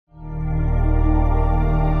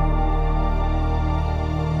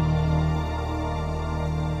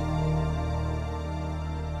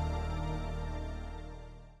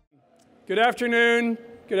Good afternoon.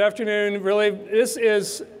 Good afternoon. Really, this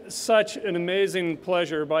is such an amazing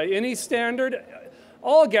pleasure by any standard.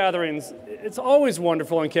 All gatherings, it's always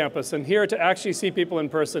wonderful on campus, and here to actually see people in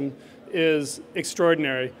person is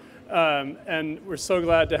extraordinary. And we're so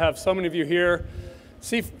glad to have so many of you here.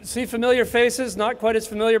 See familiar faces, not quite as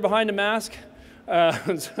familiar behind a mask,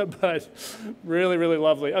 but really, really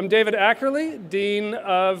lovely. I'm David Ackerley, Dean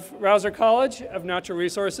of Rouser College of Natural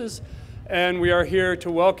Resources, and we are here to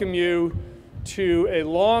welcome you to a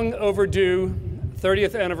long overdue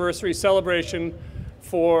 30th anniversary celebration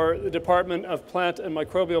for the Department of Plant and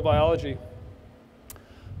Microbial Biology.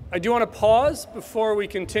 I do want to pause before we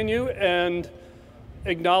continue and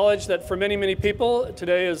acknowledge that for many, many people,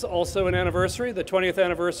 today is also an anniversary, the 20th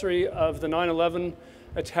anniversary of the 9/11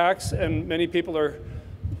 attacks, and many people are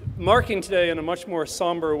marking today in a much more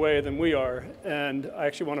somber way than we are, and I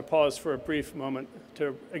actually want to pause for a brief moment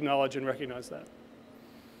to acknowledge and recognize that.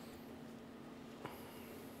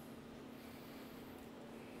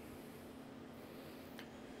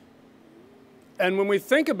 And when we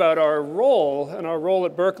think about our role, and our role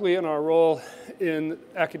at Berkeley and our role in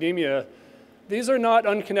academia, these are not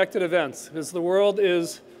unconnected events, because the world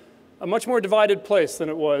is a much more divided place than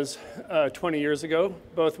it was 20 years ago,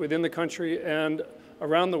 both within the country and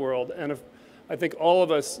around the world. And I think all of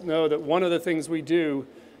us know that one of the things we do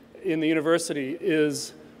in the university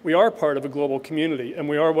is we are part of a global community, and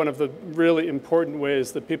we are one of the really important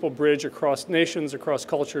ways that people bridge across nations, across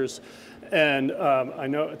cultures. And I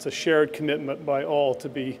know it's a shared commitment by all to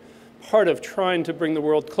be part of trying to bring the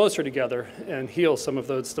world closer together and heal some of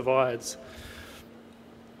those divides.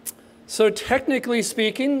 So technically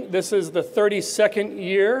speaking, this is the 32nd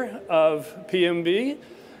year of PMB.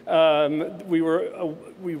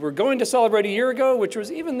 We were going to celebrate a year ago, which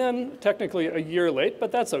was even then technically a year late,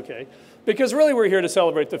 but that's okay. Because really we're here to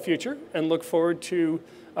celebrate the future and look forward to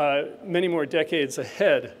many more decades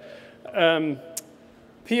ahead.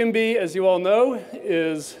 PMB, as you all know,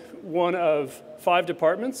 is one of 5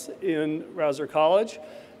 departments in Rouser College,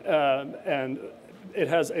 and it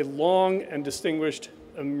has a long and distinguished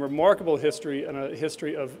and remarkable history, and a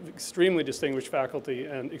history of extremely distinguished faculty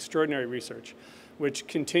and extraordinary research, which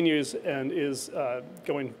continues and is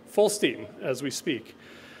going full steam as we speak.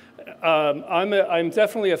 I'm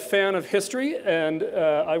definitely a fan of history, and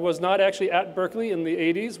I was not actually at Berkeley in the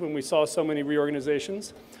 80s when we saw so many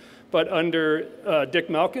reorganizations. But under Dick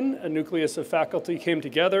Malkin, a nucleus of faculty came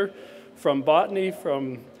together from botany,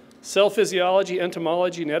 from cell physiology,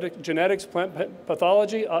 entomology, genetics, plant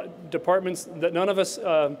pathology, departments that none of us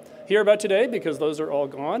hear about today because those are all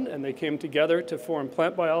gone, and they came together to form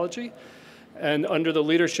plant biology. And under the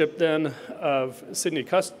leadership then of Sidney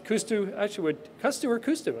Kustu, actually, Kustu or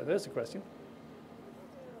Kustu? That's a question.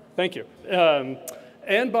 Thank you.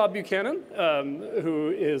 And Bob Buchanan,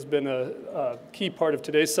 who has been a key part of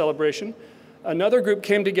today's celebration. Another group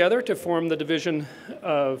came together to form the Division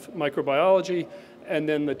of Microbiology, and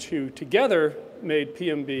then the two together made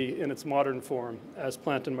PMB in its modern form as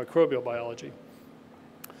Plant and Microbial Biology.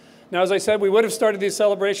 Now, as I said, we would have started these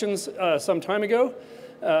celebrations some time ago,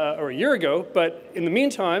 or a year ago, but in the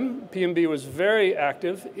meantime, PMB was very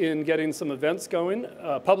active in getting some events going,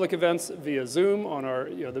 public events via Zoom on our,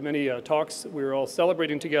 the many talks we were all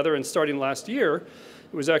celebrating together. And starting last year,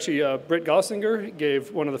 it was actually Britt Gossinger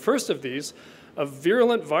gave one of the first of these, of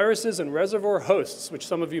virulent viruses and reservoir hosts, which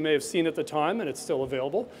some of you may have seen at the time, and it's still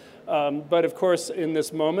available. But of course, in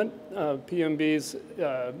this moment, PMB's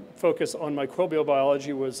focus on microbial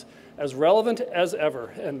biology was as relevant as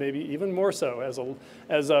ever, and maybe even more so.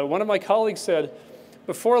 As one of my colleagues said,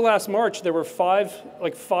 before last March, there were five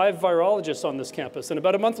virologists on this campus, and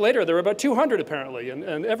about a month later, there were about 200 apparently,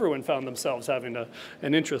 and everyone found themselves having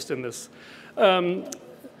an interest in this.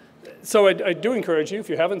 So I do encourage you, if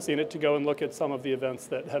you haven't seen it, to go and look at some of the events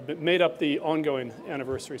that have made up the ongoing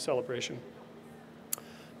anniversary celebration.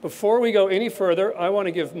 Before we go any further, I want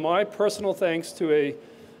to give my personal thanks to a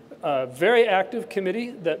very active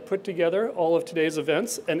committee that put together all of today's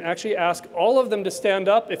events, and actually ask all of them to stand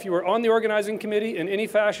up. If you were on the organizing committee in any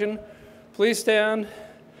fashion, please stand.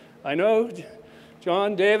 I know,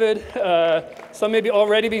 John, David, some may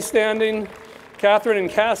already be standing. Catherine and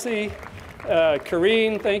Cassie,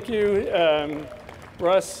 Karine, thank you.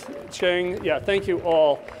 Russ, Cheng, yeah, thank you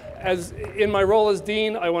all. As in my role as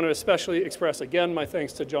dean, I want to especially express again my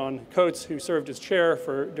thanks to John Coates, who served as chair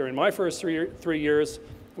during my first three years,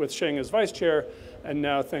 with Xing as vice chair, and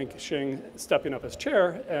now thank Xing stepping up as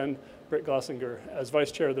chair, and Britt Gossinger as vice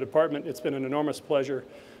chair of the department. It's been an enormous pleasure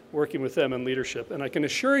working with them in leadership, and I can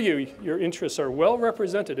assure you your interests are well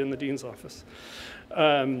represented in the dean's office.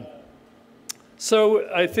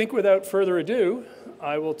 So I think without further ado,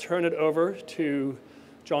 I will turn it over to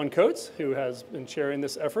John Coates, who has been chairing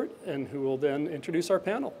this effort and who will then introduce our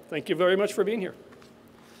panel. Thank you very much for being here.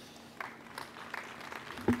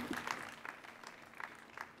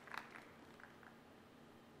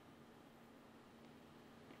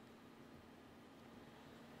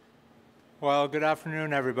 Well, good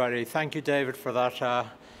afternoon, everybody. Thank you, David, for that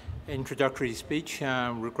introductory speech.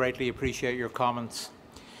 We greatly appreciate your comments.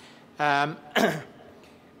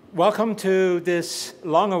 Welcome to this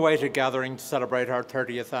long-awaited gathering to celebrate our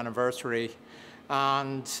 30th anniversary.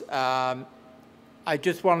 And I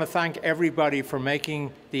just want to thank everybody for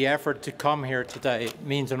making the effort to come here today. It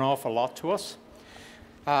means an awful lot to us.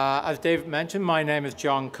 As David mentioned, my name is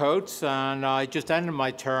John Coates, and I just ended my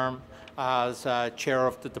term as chair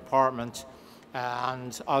of the department,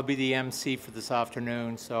 and I'll be the MC for this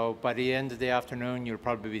afternoon. So by the end of the afternoon, you'll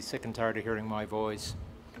probably be sick and tired of hearing my voice.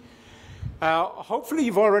 Hopefully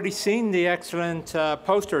you've already seen the excellent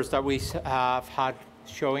posters that we have had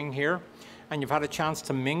showing here, and you've had a chance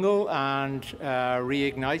to mingle and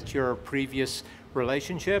reignite your previous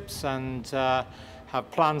relationships, and have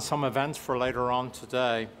planned some events for later on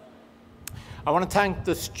today. I want to thank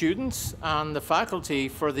the students and the faculty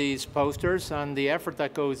for these posters and the effort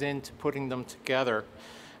that goes into putting them together.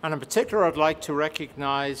 And in particular, I'd like to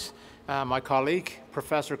recognize my colleague,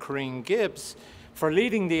 Professor Corinne Gibbs, for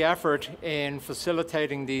leading the effort in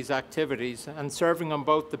facilitating these activities and serving on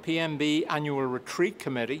both the PMB Annual Retreat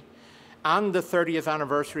Committee and the 30th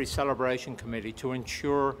Anniversary Celebration Committee to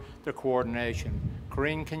ensure the coordination.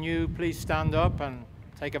 Corinne, can you please stand up and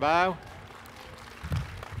take a bow?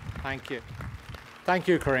 Thank you. Thank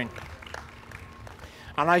you, Corinne.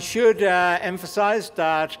 And I should emphasize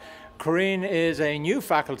that Corinne is a new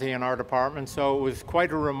faculty in our department, so it was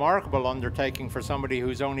quite a remarkable undertaking for somebody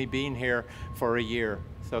who's only been here for a year.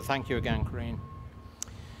 So thank you again, Corinne.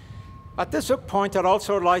 At this point, I'd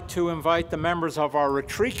also like to invite the members of our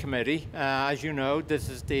retreat committee. As you know, this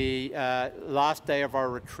is the last day of our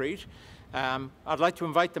retreat. I'd like to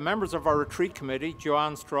invite the members of our retreat committee,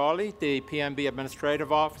 Joanne Strawley, the PMB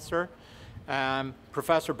Administrative Officer,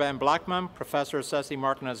 Professor Ben Blackman, Professor Ceci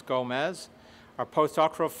Martinez-Gomez, our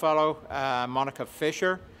postdoctoral fellow, Monica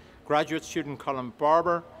Fisher, graduate student Colin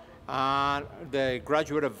Barber, and the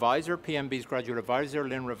graduate advisor, PMB's graduate advisor,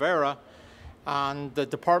 Lynn Rivera, and the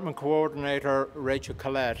department coordinator, Rachel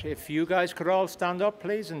Collette. If you guys could all stand up,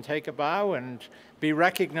 please, and take a bow and be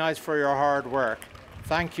recognized for your hard work.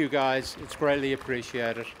 Thank you, guys. It's greatly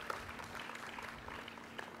appreciated.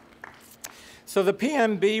 So the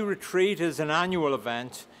PMB retreat is an annual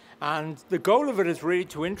event, and the goal of it is really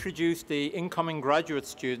to introduce the incoming graduate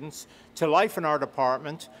students to life in our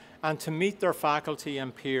department and to meet their faculty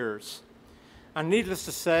and peers. And needless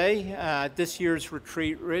to say, this year's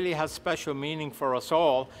retreat really has special meaning for us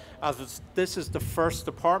all, as this is the first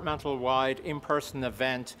departmental-wide in-person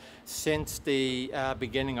event since the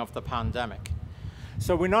beginning of the pandemic.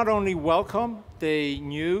 So we not only welcome the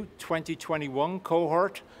new 2021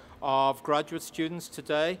 cohort of graduate students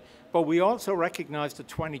today, but we also recognize the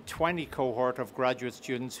 2020 cohort of graduate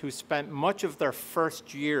students who spent much of their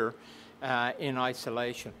first year in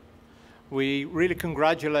isolation. We really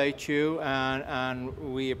congratulate you,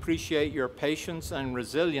 and we appreciate your patience and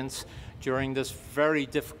resilience during this very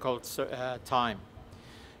difficult time.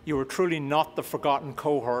 You were truly not the forgotten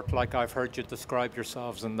cohort like I've heard you describe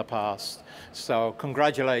yourselves in the past. So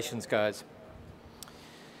congratulations, guys.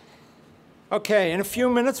 Okay, in a few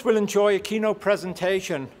minutes, we'll enjoy a keynote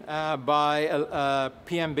presentation by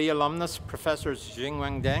PMB alumnus, Professor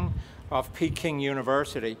Xing Deng of Peking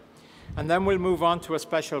University. And then we'll move on to a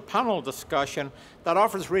special panel discussion that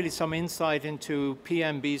offers really some insight into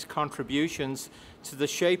PMB's contributions to the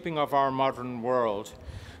shaping of our modern world.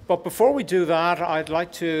 But before we do that, I'd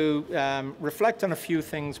like to reflect on a few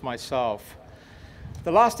things myself.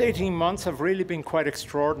 The last 18 months have really been quite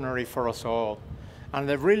extraordinary for us all, and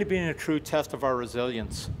they've really been a true test of our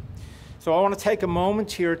resilience. So I want to take a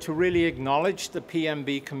moment here to really acknowledge the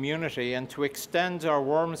PMB community and to extend our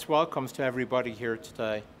warmest welcomes to everybody here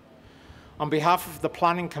today. On behalf of the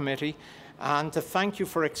planning committee, and to thank you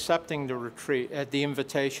for accepting the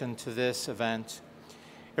invitation to this event.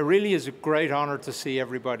 It really is a great honor to see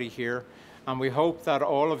everybody here, and we hope that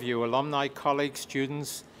all of you, alumni, colleagues,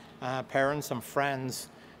 students, parents, and friends,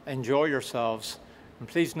 enjoy yourselves. And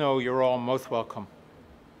please know you're all most welcome.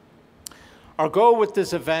 Our goal with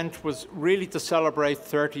this event was really to celebrate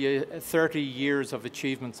 30 years of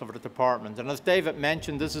achievements of the department. And as David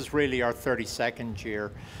mentioned, this is really our 32nd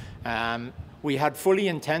year. We had fully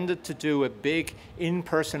intended to do a big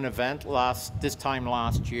in-person event this time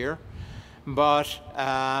last year. but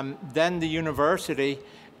then the university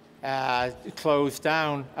closed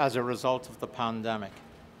down as a result of the pandemic.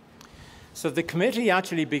 So the committee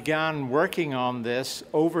actually began working on this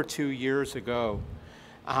over 2 years ago,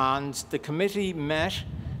 and the committee met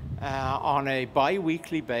on a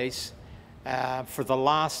bi-weekly basis for the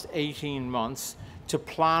last 18 months to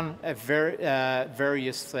plan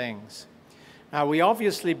various things. Now, we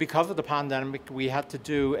obviously, because of the pandemic, we had to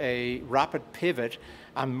do a rapid pivot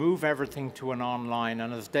and move everything to an online.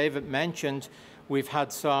 And as David mentioned, we've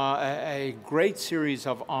had a great series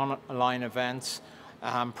of online events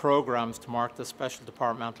and programs to mark the special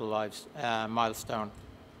departmental milestone.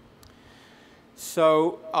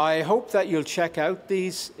 So I hope that you'll check out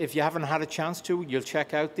these. If you haven't had a chance to, you'll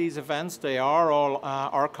check out these events. They are all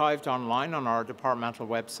archived online on our departmental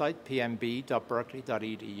website,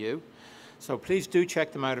 pmb.berkeley.edu. So please do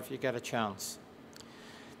check them out if you get a chance.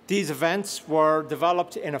 These events were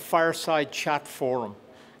developed in a fireside chat forum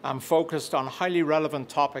and focused on highly relevant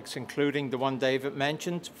topics, including the one David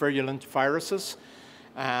mentioned, virulent viruses.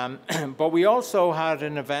 But we also had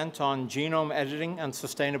an event on genome editing and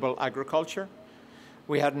sustainable agriculture.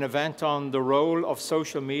 We had an event on the role of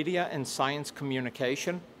social media in science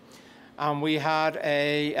communication. And we had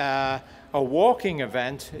a walking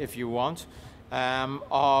event, if you want,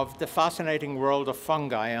 of the fascinating world of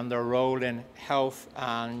fungi and their role in health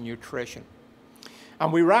and nutrition.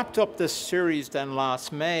 And we wrapped up this series then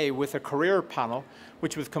last May with a career panel,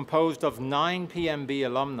 which was composed of 9 PMB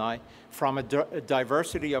alumni from a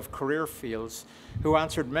diversity of career fields who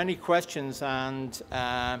answered many questions and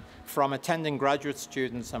from attending graduate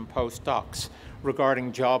students and postdocs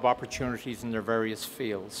regarding job opportunities in their various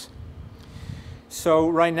fields. So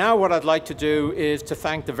right now what I'd like to do is to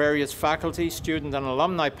thank the various faculty, student and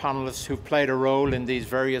alumni panelists who've played a role in these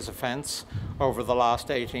various events over the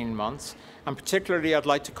last 18 months. And particularly I'd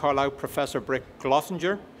like to call out Professor Britt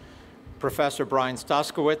Glossinger, Professor Brian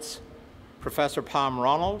Staskowitz, Professor Pam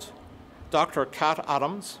Ronald, Dr. Kat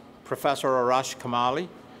Adams, Professor Arash Kamali,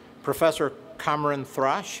 Professor Cameron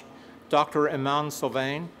Thrash, Dr. Iman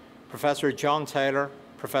Sylvain, Professor John Taylor,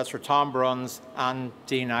 Professor Tom Bruns, and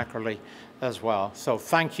Dean Ackerley as well. So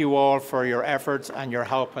thank you all for your efforts and your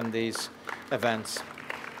help in these events.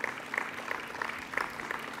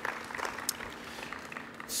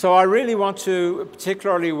 So I really want to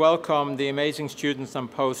particularly welcome the amazing students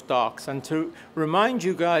and postdocs and to remind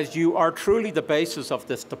you guys, you are truly the basis of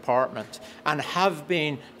this department and have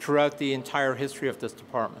been throughout the entire history of this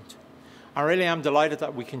department. I really am delighted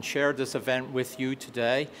that we can share this event with you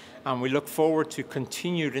today, and we look forward to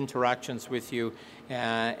continued interactions with you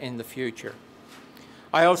in the future.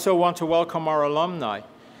 I also want to welcome our alumni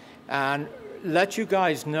and let you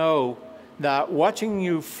guys know that watching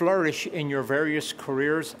you flourish in your various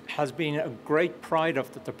careers has been a great pride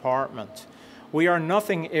of the department. We are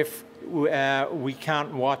nothing if we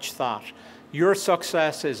can't watch that. Your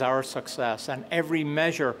success is our success, and every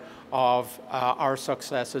measure of our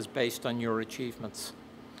success is based on your achievements.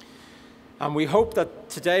 And we hope that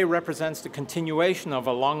today represents the continuation of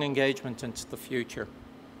a long engagement into the future.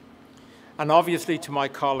 And obviously to my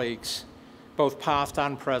colleagues, both past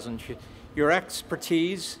and present, your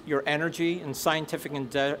expertise, your energy, and scientific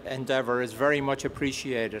endeavor is very much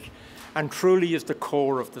appreciated and truly is the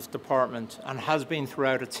core of this department and has been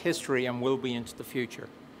throughout its history and will be into the future.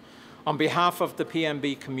 On behalf of the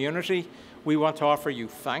PMB community, we want to offer you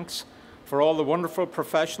thanks for all the wonderful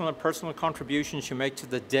professional and personal contributions you make to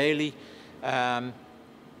the daily, on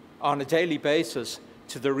a daily basis,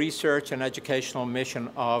 to the research and educational mission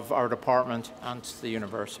of our department and to the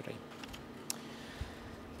university.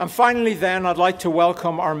 And finally then, I'd like to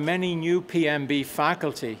welcome our many new PMB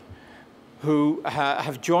faculty who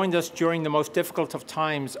have joined us during the most difficult of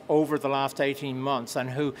times over the last 18 months and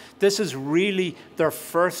who this is really their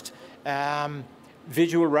first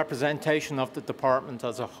visual representation of the department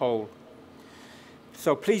as a whole.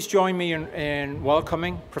 So please join me in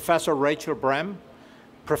welcoming Professor Rachel Brem,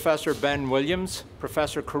 Professor Ben Williams,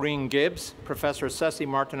 Professor Corinne Gibbs, Professor Ceci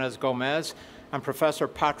Martinez-Gomez, and Professor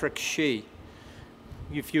Patrick Shee.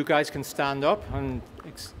 If you guys can stand up and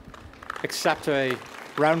accept a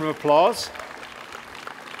round of applause.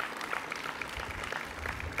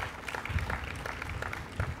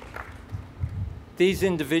 These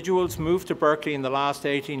individuals moved to Berkeley in the last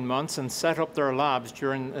 18 months and set up their labs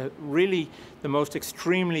during really the most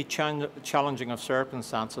extremely challenging of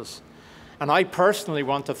circumstances. And I personally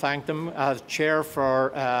want to thank them as chair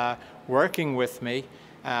for working with me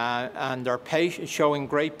and are showing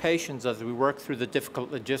great patience as we work through the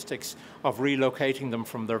difficult logistics of relocating them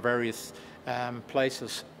from their various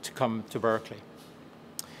places to come to Berkeley.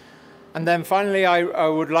 And then finally, I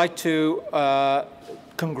would like to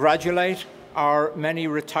congratulate our many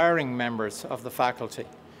retiring members of the faculty.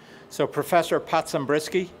 So Professor Pat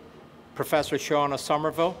Zabriskie, Professor Shauna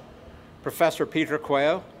Somerville, Professor Peter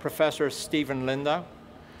Quayle, Professor Stephen Lindau,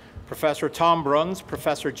 Professor Tom Bruns,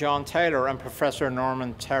 Professor John Taylor, and Professor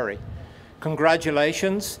Norman Terry.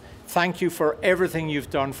 Congratulations. Thank you for everything you've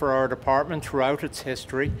done for our department throughout its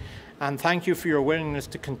history, and thank you for your willingness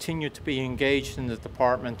to continue to be engaged in the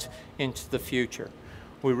department into the future.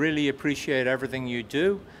 We really appreciate everything you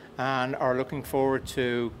do and are looking forward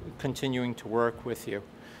to continuing to work with you.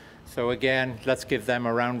 So again, let's give them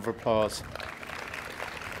a round of applause.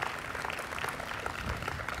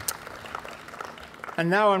 And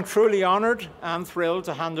now I'm truly honored and thrilled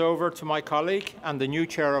to hand over to my colleague and the new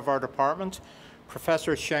chair of our department,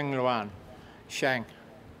 Professor Xing Luan. Xing.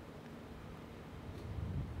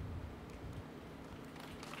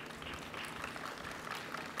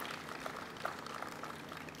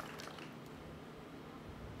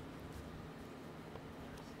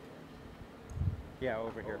 Yeah,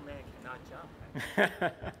 over here. Oh, man cannot jump.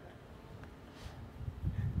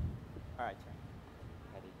 All right.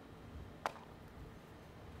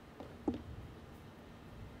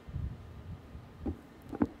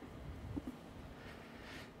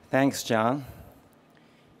 Thanks, John.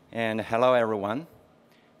 And hello, everyone.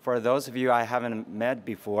 For those of you I haven't met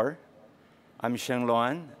before, I'm Xing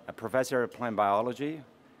Luan, a professor of plant biology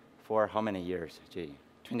for how many years? Gee,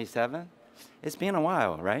 27? It's been a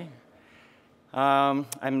while, right?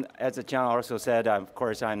 As John also said, of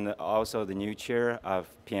course, I'm also the new chair of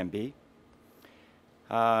PMB.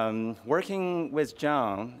 Working with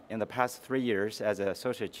John in the past 3 years as an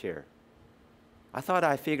associate chair, I thought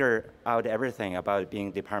I figured out everything about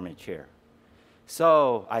being department chair.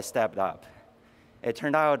 So I stepped up. It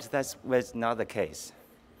turned out that was not the case.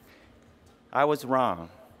 I was wrong.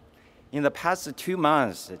 In the past 2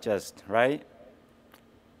 months,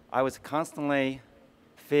 I was constantly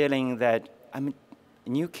feeling that I'm a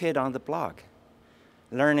new kid on the block,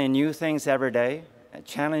 learning new things every day,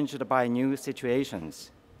 challenged by new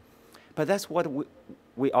situations. But that's what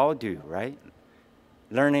we all do, right?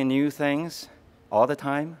 Learning new things all the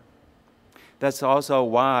time. That's also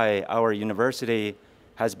why our university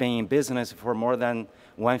has been in business for more than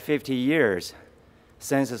 150 years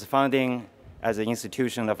since its founding as an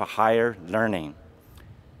institution of higher learning.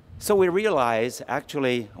 So we realize,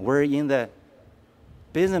 actually, we're in the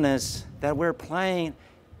business that we're playing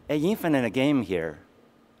an infinite game here.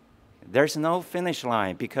 There's no finish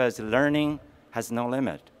line because learning has no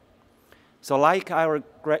limit. So like our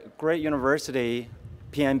great university,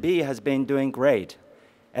 PMB has been doing great.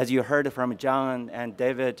 As you heard from John and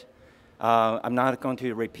David, I'm not going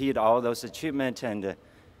to repeat all those achievements and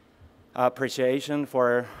appreciation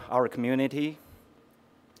for our community.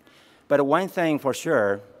 But one thing for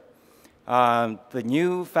sure, the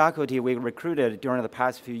new faculty we recruited during the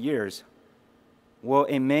past few years will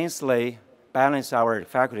immensely balance our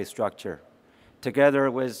faculty structure.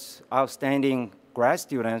 Together with outstanding grad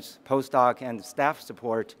students, postdoc, and staff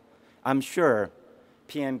support, I'm sure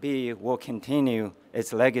PMB will continue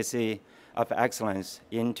its legacy of excellence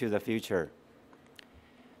into the future.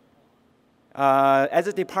 As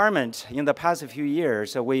a department, in the past few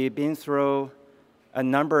years, we've been through a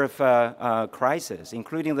number of crises,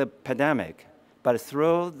 including the pandemic. But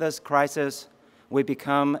through this crisis, we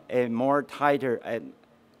become a more tight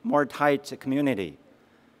community,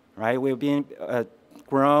 right? We've been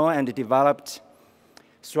grown and developed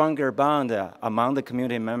stronger bond among the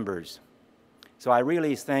community members. So I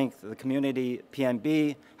really think the community,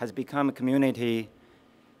 PMB, has become a community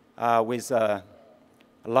with a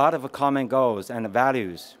lot of common goals and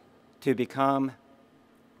values to become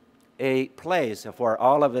a place for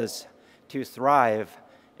all of us to thrive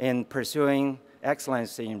in pursuing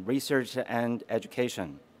excellence in research and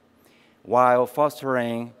education, while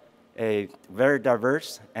fostering a very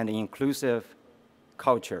diverse and inclusive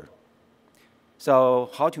culture. So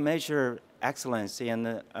how to measure excellence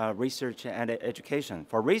in research and education?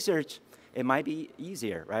 For research, it might be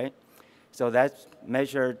easier, right? So that's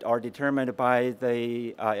measured or determined by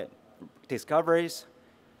the discoveries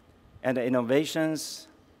and the innovations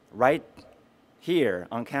right here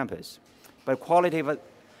on campus. But quality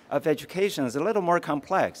of education is a little more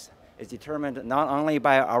complex. It's determined not only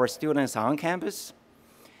by our students on campus,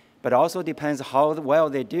 but also depends how well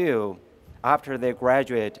they do after they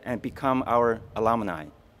graduate and become our alumni.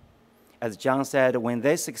 As John said, when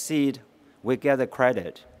they succeed, we get the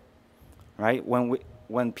credit, right?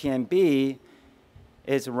 When PMB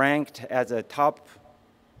is ranked as a top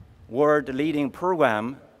world leading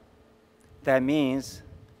program, that means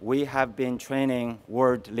we have been training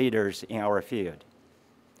world leaders in our field.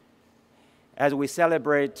 As we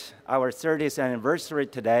celebrate our 30th anniversary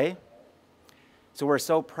today, so we're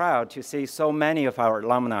so proud to see so many of our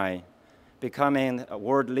alumni becoming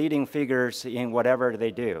world-leading figures in whatever they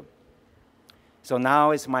do. So now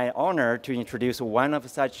it's my honor to introduce one of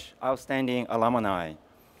such outstanding alumni,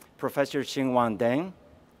 Professor Xing Deng,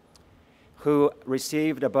 who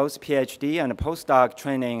received both PhD and postdoc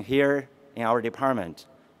training here in our department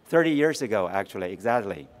 30 years ago, actually,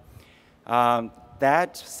 exactly.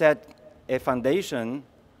 That set a foundation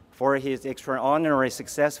for his extraordinary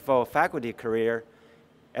successful faculty career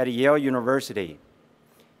at Yale University.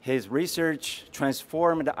 His research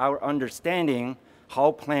transformed our understanding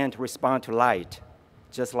how plants respond to light,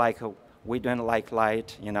 just like we don't like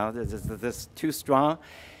light, you know, this is too strong.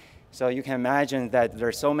 So you can imagine that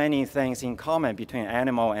there's so many things in common between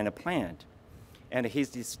animal and a plant. And his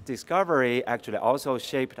discovery actually also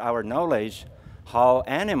shaped our knowledge how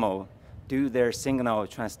animals do their signal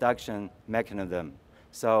transduction mechanism.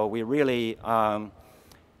 So we really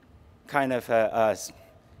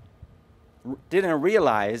didn't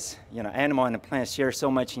realize, you know, animal and plants share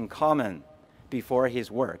so much in common before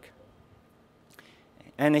his work.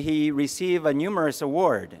 And he received numerous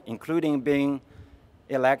awards, including being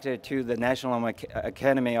elected to the National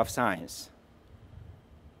Academy of Science.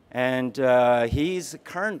 And he's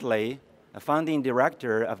currently a founding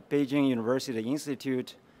director of Beijing University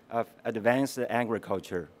Institute of Advanced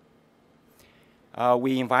Agriculture.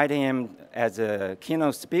 We invited him as a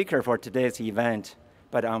keynote speaker for today's event,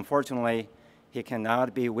 but unfortunately, he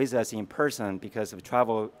cannot be with us in person because of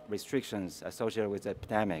travel restrictions associated with the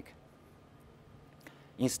pandemic.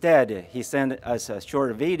 Instead, he sent us a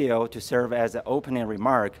short video to serve as an opening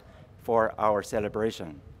remark for our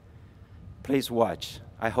celebration. Please watch.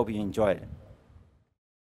 I hope you enjoy it.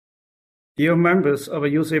 Dear members of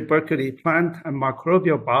UC Berkeley Plant and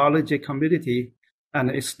Microbial Biology community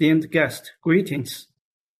and esteemed guests, greetings.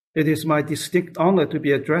 It is my distinct honor to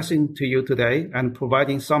be addressing to you today and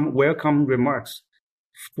providing some welcome remarks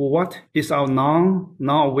for what is our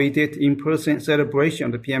long-awaited in-person celebration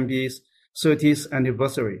of the PMB's 30th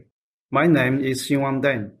anniversary. My name is Xing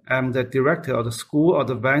Deng. I'm the director of the School of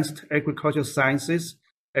Advanced Agricultural Sciences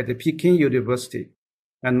at the Peking University,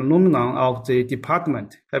 an alumni of the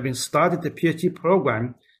department, having started the PhD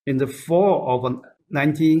program in the fall of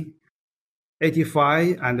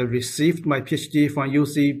 1985 and received my PhD from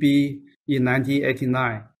UCB in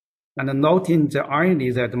 1989. And noting the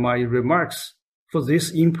irony that my remarks for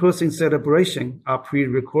this in-person celebration are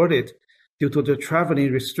pre-recorded due to the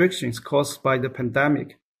traveling restrictions caused by the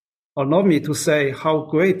pandemic. Allow me to say how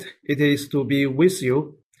great it is to be with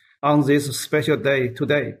you on this special day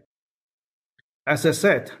today. As I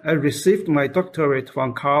said, I received my doctorate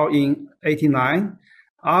from Carl in 1989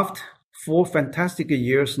 after 4 fantastic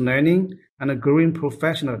years learning and growing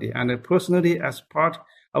professionally and personally as part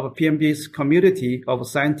of PMB's community of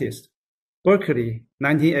scientists. Berkeley,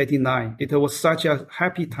 1989. It was such a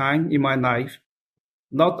happy time in my life.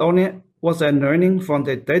 Not only was I learning from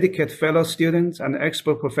the dedicated fellow students and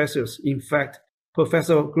expert professors. In fact,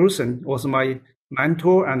 Professor Krishna was my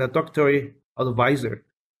mentor and a doctoral advisor.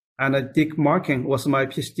 And Dick Markin was my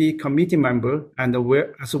PhD committee member and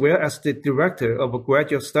as well as the director of a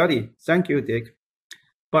graduate study. Thank you, Dick.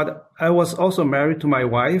 But I was also married to my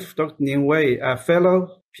wife, Dr. Ouwei, a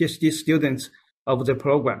fellow PhD student of the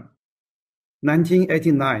program.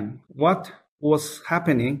 1989, what was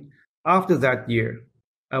happening after that year?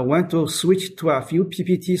 I want to switch to a few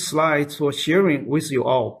PPT slides for sharing with you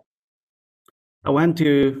all. I want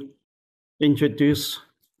to introduce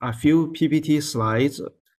a few PPT slides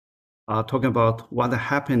talking about what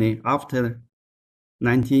happening after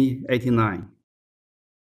 1989.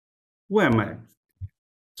 Where am I?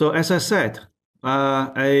 So as I said,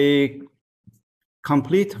 I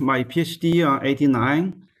complete my PhD on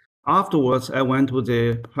 89. Afterwards, I went to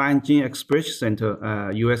the Plant Gene Expression Center,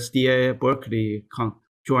 USDA Berkeley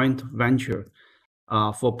joint venture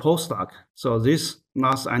for postdoc. So this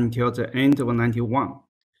lasts until the end of 91.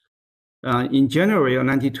 In January of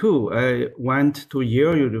 92, I went to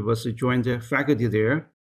Yale University, joined the faculty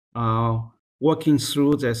there, working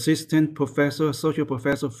through the assistant professor, associate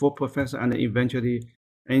professor, full professor, and eventually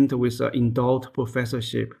end with an endowed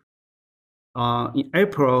professorship. In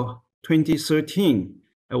April 2013,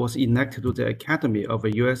 I was elected to the Academy of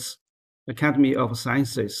the U.S. Academy of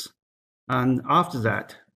Sciences. And after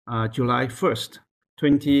that, July 1st,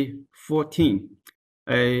 2014,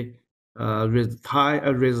 I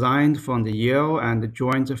resigned from the Yale and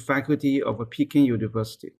joined the faculty of Peking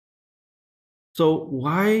University. So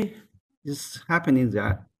why is happening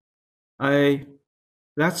that? I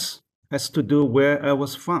That has to do where I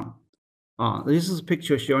was from. This is a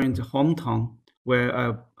picture showing the hometown where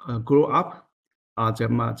I grew up,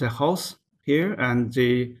 the house here, and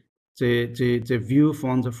the view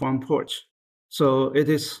from the front porch. So it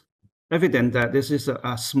is evident that this is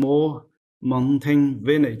a small mountain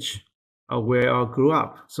village where I grew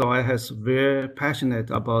up. So I was very passionate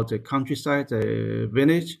about the countryside, the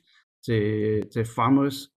village, the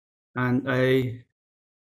farmers, and I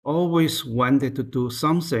always wanted to do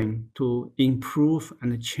something to improve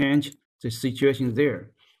and change the situation there.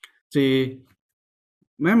 The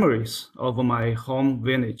memories of my home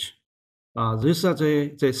village, these are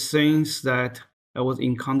the things that I was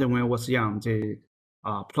encountering when I was young. The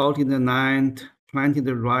plowing the land, planting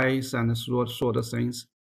the rice, and sort of things.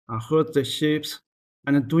 Herd the sheep,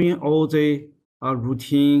 and doing all the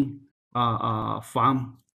routine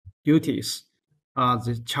farm duties.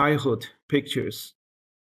 The childhood pictures.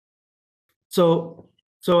 So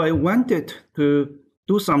I wanted to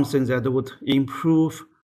do something that would improve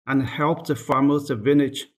and help the farmers, the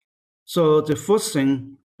village. So the first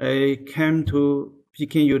thing I came to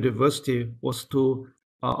Peking University was to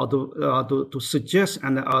suggest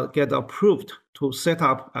and get approved to set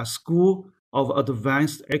up a school of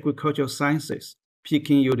advanced agricultural sciences,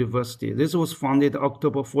 Peking University. This was founded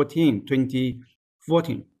October 14,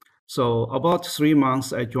 2014. So about 3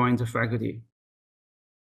 months, I joined the faculty.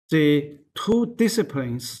 The two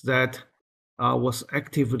disciplines that was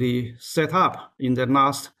actively set up in the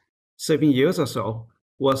last 7 years or so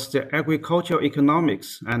was the agricultural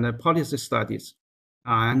economics and the policy studies,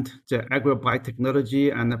 and the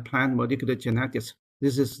agrobiotechnology and the plant molecular genetics.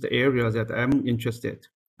 This is the area that I'm interested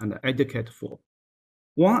and educate for.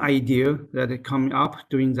 One idea that came up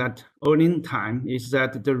during that early time is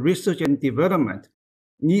that the research and development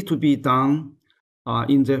need to be done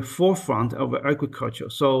in the forefront of agriculture.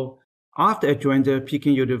 So after I joined the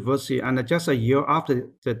Peking University, and just a year after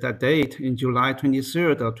that date, in July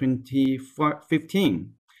 23rd of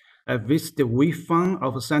 2015, I visited Weifang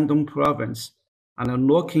of Shandong province and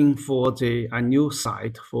looking for a new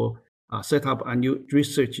site for set up a new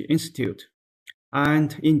research institute.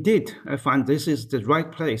 And indeed, I find this is the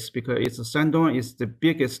right place because Shandong is the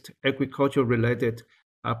biggest agriculture-related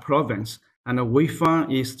province, and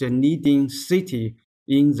Weifang is the leading city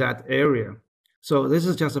in that area. So this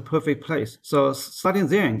is just a perfect place. So starting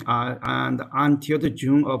then and until the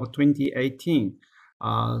June of 2018,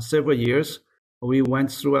 several years, we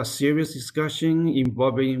went through a serious discussion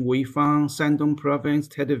involving Weifang, Shandong province,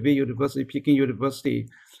 Tedaville University, Peking University,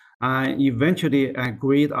 and eventually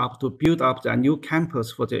agreed up to build up a new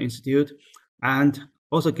campus for the institute and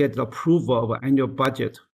also get the approval of an annual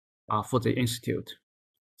budget for the institute.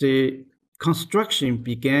 The construction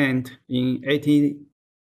began in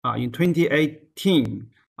 2018,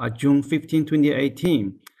 June 15,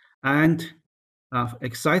 2018, and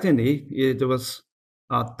excitingly, it was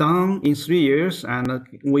done in 3 years, and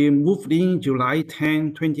we moved in July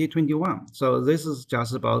 10, 2021. So this is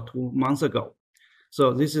just about 2 months ago.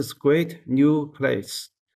 So this is great new place.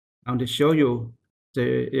 I'm to show you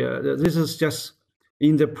this is just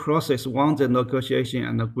in the process, one the negotiation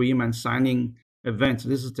and agreement signing event.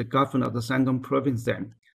 This is the governor of the Shandong province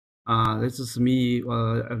then. This is me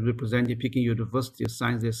representing Peking University to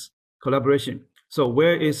sign this collaboration. So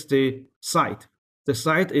where is the site? The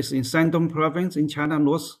site is in Shandong province in China,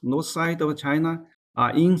 north side of China.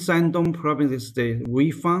 In Shandong province is the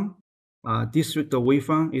Weifang district of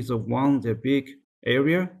Weifang is one the big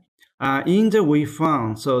area. In the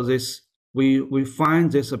Weifang, so this we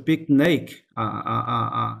find there's a big lake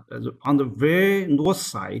on the very north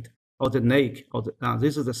side of the lake.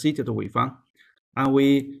 This is the city of Weifang, and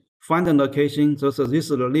we find the location. So this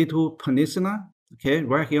is a little peninsula, okay,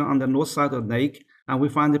 right here on the north side of the lake, and we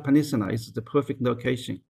find the peninsula is the perfect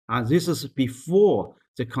location. And this is before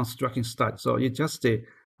the construction started. So it's just the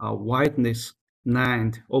wideness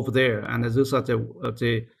land over there, and these are the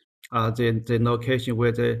location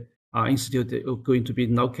where the institute is going to be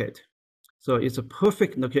located. So it's a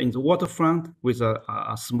perfect location in the waterfront with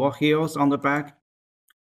a small hills on the back.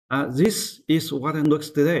 This is what it looks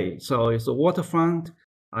today. So it's a waterfront.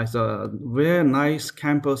 It's a very nice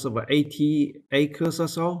campus of 80 acres or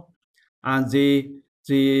so, and this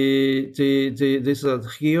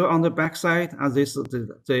hill on the backside, and this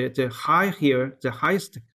the high here, the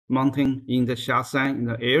highest mountain in the Shasan in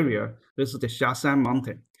the area. This is the Shasan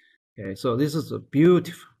mountain. Okay, so this is a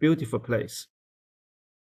beautiful place,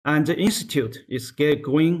 and the institute is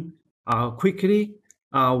going quickly.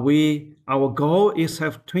 Our goal is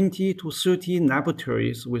have 20 to 30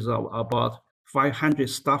 laboratories with about 500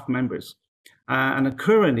 staff members, and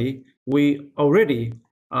currently we already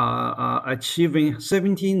achieving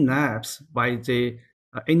 17 labs by the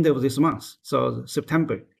end of this month, so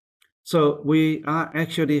September. So we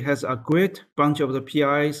actually has a great bunch of the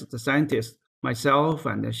PIs, the scientists, myself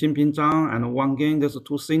and Xinping Zhang and Wang, those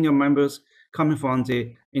 2 senior members coming from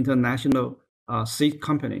the international seed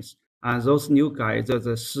companies. And those new guys, the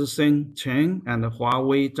Shixing Chen and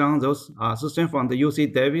Ouwei Zhang, those Shixing from the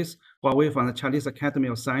UC Davis, Ouwei from the Chinese Academy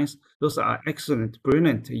of Science, those are excellent,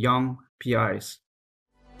 brilliant young PIs.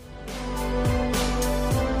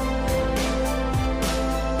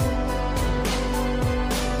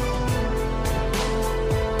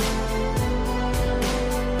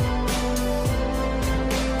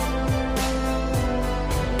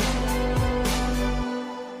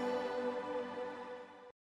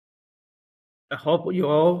 I hope you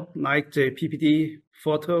all like the PPT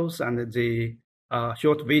photos and the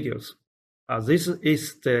short videos. This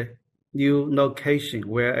is the new location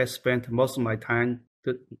where I spent most of my time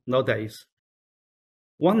nowadays.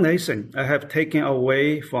 One lesson I have taken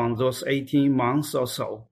away from those 18 months or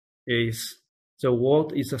so is the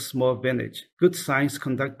world is a small village. Good science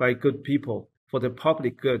conducted by good people for the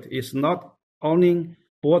public good is not only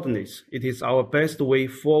boldness, it is our best way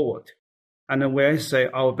forward. And when I say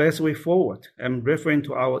our best way forward, I'm referring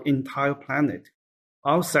to our entire planet.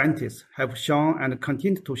 Our scientists have shown and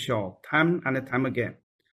continue to show time and time again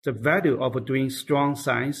the value of doing strong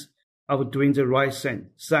science, of doing the right thing,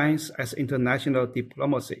 science as international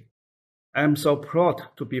diplomacy. I'm so proud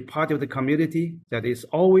to be part of the community that is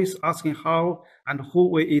always asking how and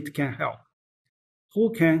who it can help.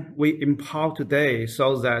 Who can we empower today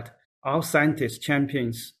so that our scientist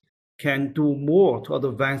champions can do more to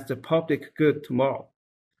advance the public good tomorrow?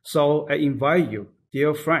 So I invite you,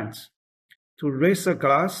 dear friends, to raise a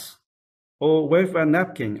glass or wave a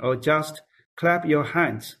napkin or just clap your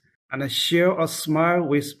hands and share a smile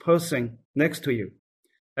with the person next to you.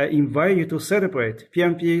 I invite you to celebrate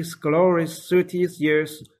PMB's glorious 30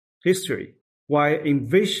 years history while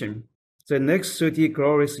envision the next 30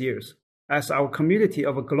 glorious years as our community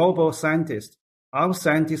of global scientists, our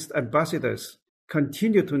scientist ambassadors,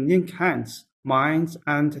 continue to link hands, minds,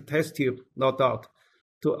 and test tube, no doubt,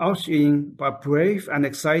 to usher in a brave and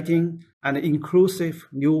exciting and inclusive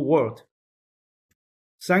new world.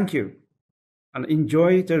 Thank you, and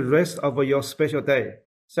enjoy the rest of your special day.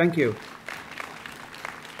 Thank you.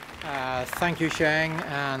 Thank you, Xing,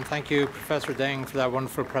 and thank you, Professor Deng, for that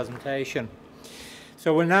wonderful presentation.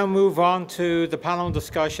 So we'll now move on to the panel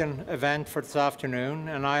discussion event for this afternoon,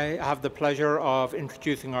 and I have the pleasure of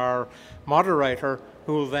introducing our moderator,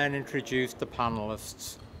 who will then introduce the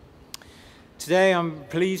panelists. Today I'm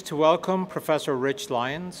pleased to welcome Professor Rich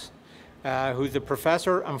Lyons, who's a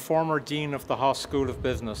professor and former dean of the Haas School of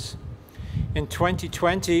Business. In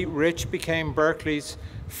 2020, Rich became Berkeley's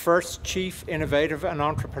first Chief Innovative and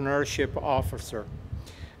Entrepreneurship Officer,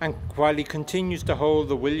 and while he continues to hold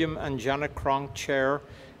the William and Janet Cronk Chair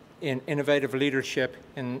in Innovative Leadership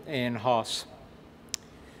in Haas.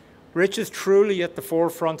 Rich is truly at the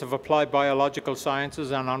forefront of applied biological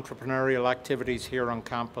sciences and entrepreneurial activities here on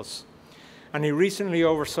campus. And he recently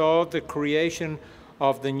oversaw the creation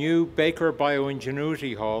of the new Baker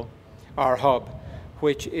Bioingenuity Hub,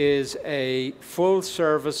 which is a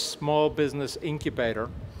full-service small business incubator.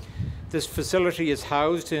 This facility is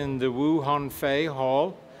housed in the Wu Hanfei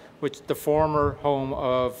Hall, which is the former home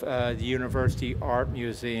of the University Art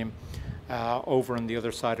Museum over on the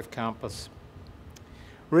other side of campus.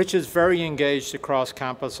 Rich is very engaged across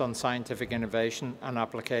campus on scientific innovation and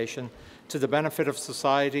application to the benefit of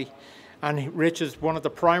society, and Rich is one of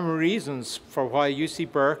the primary reasons for why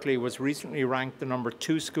UC Berkeley was recently ranked the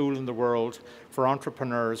 #2 school in the world for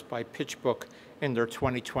entrepreneurs by PitchBook in their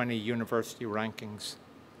 2020 university rankings.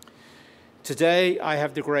 Today, I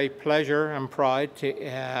have the great pleasure and pride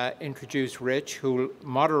to introduce Rich, who will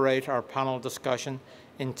moderate our panel discussion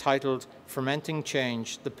entitled Fermenting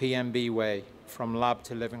Change, the PMB Way, from Lab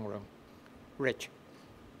to Living Room. Rich.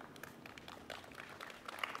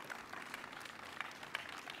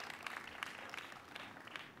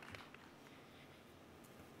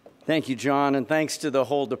 Thank you, John, and thanks to the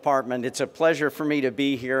whole department. It's a pleasure for me to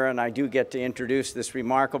be here, and I do get to introduce this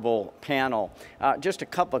remarkable panel. Just a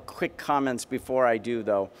couple of quick comments before I do,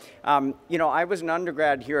 though. You know, I was an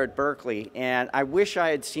undergrad here at Berkeley, and I wish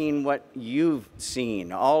I had seen what you've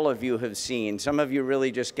seen, all of you have seen, some of you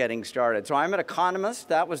really just getting started. So I'm an economist.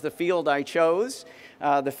 That was the field I chose.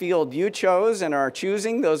 The field you chose and are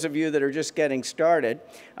choosing, those of you that are just getting started,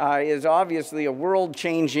 is obviously a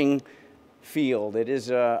world-changing field. It is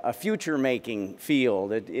a future-making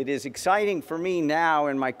field. It is exciting for me now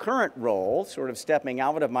in my current role, sort of stepping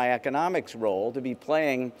out of my economics role, to be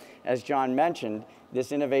playing, as John mentioned,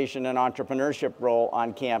 this innovation and entrepreneurship role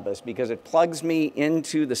on campus, because it plugs me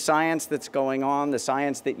into the science that's going on, the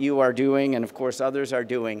science that you are doing, and of course others are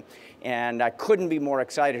doing, and I couldn't be more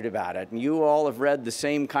excited about it. And you all have read the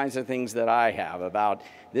same kinds of things that I have about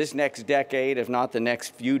this next decade, if not the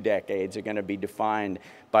next few decades, are going to be defined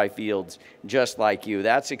by fields just like you.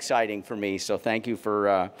 That's exciting for me, so thank you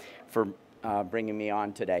for bringing me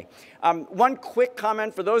on today. One quick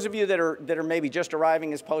comment for those of you that are maybe just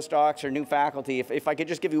arriving as postdocs or new faculty, if I could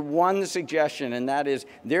just give you one suggestion, and that is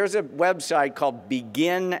there's a website called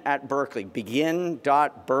Begin at Berkeley,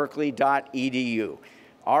 begin.berkeley.edu.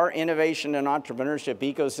 Our innovation and entrepreneurship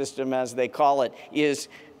ecosystem, as they call it,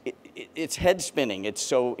 it's head spinning. It's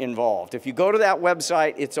so involved. If you go to that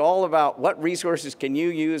website, it's all about what resources can you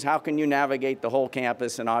use, how can you navigate the whole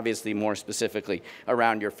campus, and obviously more specifically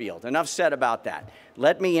around your field. Enough said about that.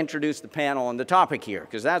 Let me introduce the panel and the topic here,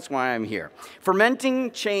 because that's why I'm here.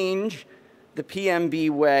 Fermenting change the PMB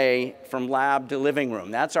way from lab to living room.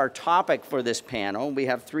 That's our topic for this panel. We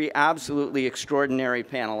have three absolutely extraordinary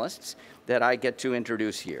panelists that I get to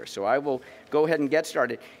introduce here. So I will go ahead and get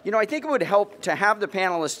started. You know, I think it would help to have the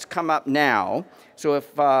panelists come up now. So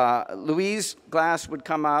if Louise Glass would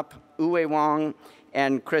come up, Ouwei Wang,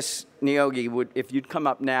 and Chris Niyogi, if you'd come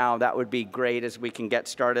up now, that would be great as we can get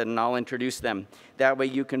started, and I'll introduce them. That way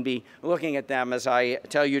you can be looking at them as I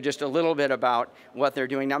tell you just a little bit about what they're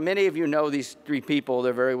doing. Now, many of you know these three people.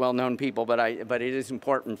 They're very well-known people, but it is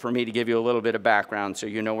important for me to give you a little bit of background so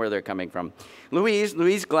you know where they're coming from.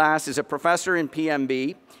 Louise Glass is a professor in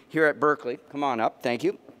PMB here at Berkeley. Come on up, thank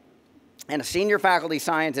you. And a senior faculty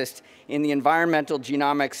scientist in the Environmental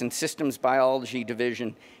Genomics and Systems Biology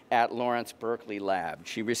Division at Lawrence Berkeley Lab.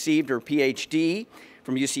 She received her PhD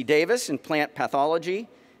from UC Davis in plant pathology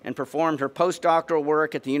and performed her postdoctoral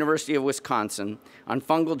work at the University of Wisconsin on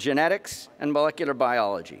fungal genetics and molecular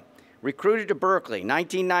biology. Recruited to Berkeley,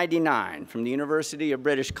 1999, from the University of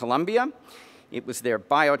British Columbia. It was their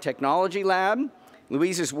biotechnology lab.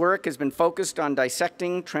 Louise's work has been focused on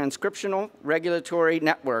dissecting transcriptional regulatory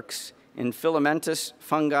networks in filamentous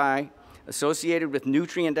fungi associated with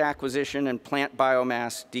nutrient acquisition and plant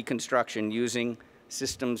biomass deconstruction using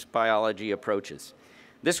systems biology approaches.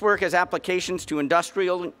 This work has applications to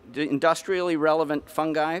industrially relevant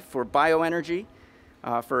fungi for bioenergy,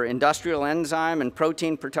 for industrial enzyme and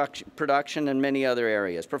protein production, and many other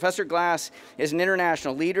areas. Professor Glass is an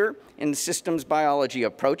international leader in systems biology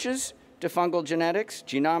approaches to fungal genetics,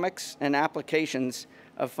 genomics, and applications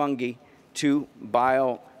of fungi to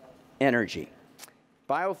bioenergy,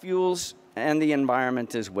 biofuels, and the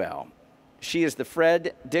environment as well. She is the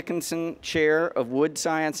Fred Dickinson Chair of Wood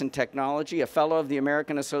Science and Technology, a Fellow of the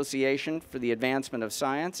American Association for the Advancement of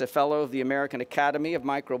Science, a Fellow of the American Academy of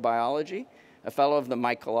Microbiology, a Fellow of the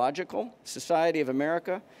Mycological Society of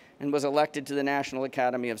America, and was elected to the National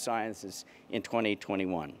Academy of Sciences in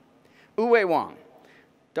 2021. Ouwei Wang.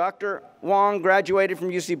 Dr. Wang graduated from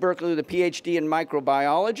UC Berkeley with a PhD in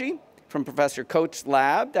microbiology from Professor Coates'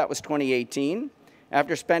 lab. That was 2018.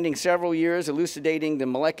 After spending several years elucidating the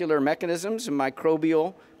molecular mechanisms of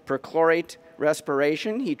microbial perchlorate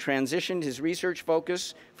respiration, he transitioned his research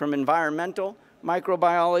focus from environmental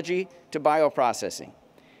microbiology to bioprocessing.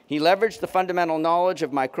 He leveraged the fundamental knowledge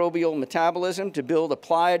of microbial metabolism to build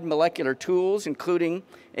applied molecular tools, including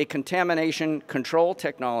a contamination control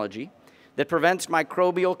technology that prevents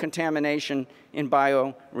microbial contamination in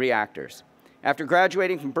bioreactors. After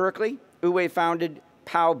graduating from Berkeley, Ouwei founded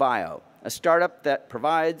Pow.bio, a startup that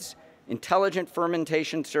provides intelligent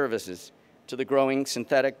fermentation services to the growing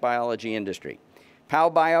synthetic biology industry.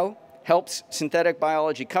 Pow.bio helps synthetic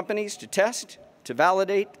biology companies to test, to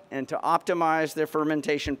validate, and to optimize their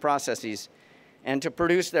fermentation processes and to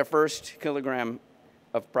produce their first kilogram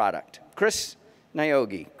of product. Chris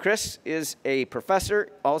Niyogi. Chris is a professor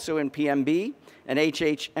also in PMB, an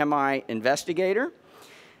HHMI investigator,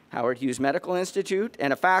 Howard Hughes Medical Institute,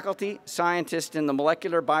 and a faculty scientist in the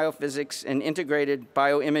Molecular Biophysics and Integrated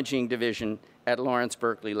Bioimaging Division at Lawrence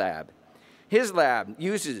Berkeley Lab. His lab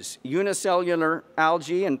uses unicellular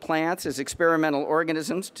algae and plants as experimental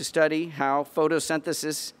organisms to study how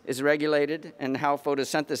photosynthesis is regulated and how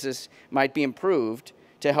photosynthesis might be improved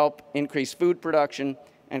to help increase food production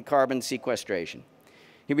and carbon sequestration.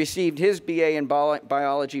 He received his BA in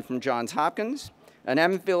biology from Johns Hopkins, an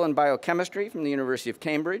MPhil in biochemistry from the University of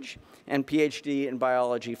Cambridge, and PhD in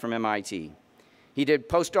biology from MIT. He did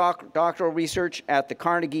postdoctoral research at the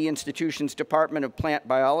Carnegie Institution's Department of Plant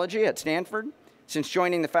Biology at Stanford. Since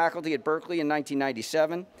joining the faculty at Berkeley in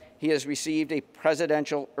 1997, he has received a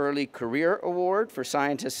Presidential Early Career Award for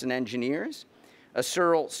Scientists and Engineers, a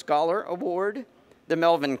Searle Scholar Award, the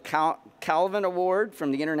Melvin Calvin Award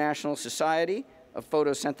from the International Society of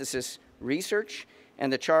Photosynthesis Research,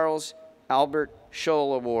 and the Charles Albert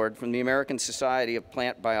Scholl Award from the American Society of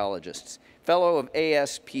Plant Biologists. Fellow of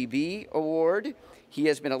ASPB Award. He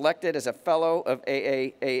has been elected as a Fellow of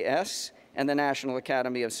AAAS and the National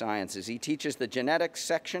Academy of Sciences. He teaches the genetics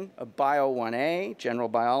section of Bio 1A, General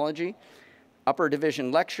Biology, upper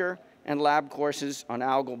division lecture, and lab courses on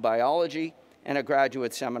algal biology, and a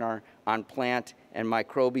graduate seminar on plant and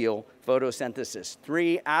microbial photosynthesis.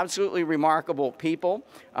 3 absolutely remarkable people,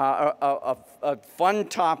 a fun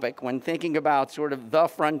topic when thinking about sort of the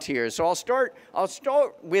frontiers. So I'll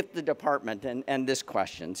start with the department and this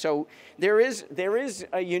question. So there is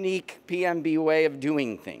a unique PMB way of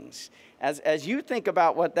doing things. As you think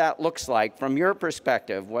about what that looks like from your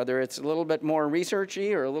perspective, whether it's a little bit more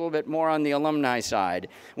researchy or a little bit more on the alumni side,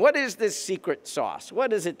 what is this secret sauce?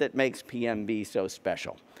 What is it that makes PMB so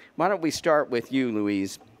special? Why don't we start with you,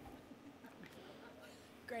 Louise?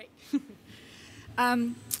 Great.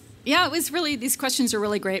 Yeah, it was really, these questions are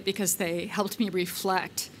really great because they helped me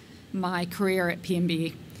reflect my career at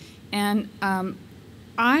PMB. And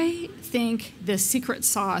I think the secret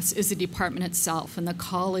sauce is the department itself and the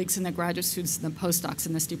colleagues and the graduate students and the postdocs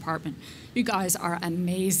in this department. You guys are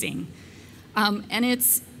amazing. And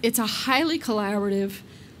it's a highly collaborative,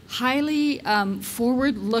 highly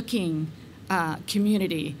forward-looking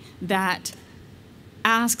community that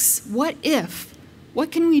asks, what if?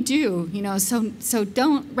 What can we do? You know, so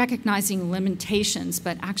don't recognizing limitations,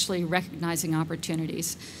 but actually recognizing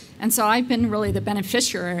opportunities. And so I've been really the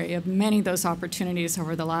beneficiary of many of those opportunities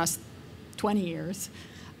over the last 20 years,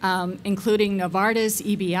 including Novartis,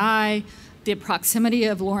 EBI, the proximity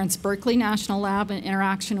of Lawrence Berkeley National Lab and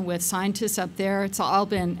interaction with scientists up there. It's all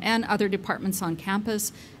been, and other departments on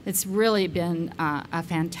campus. It's really been a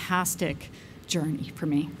fantastic journey for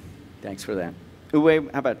me. Thanks for that. Ouwei,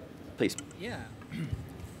 how about, please? Yeah.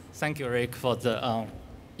 Thank you, Rick, for the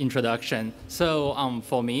introduction. So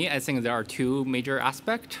for me, I think there are 2 major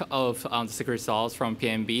aspects of the secret sauce from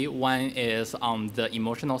PMB. One is the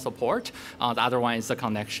emotional support. The other one is the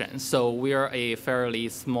connection. So we are a fairly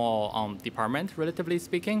small department, relatively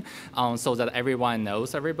speaking, so that everyone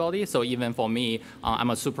knows everybody. So even for me, I'm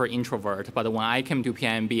a super introvert, but when I came to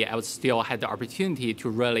PMB, I still had the opportunity to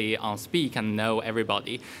really speak and know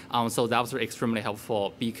everybody. So that was extremely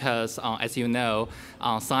helpful because, as you know,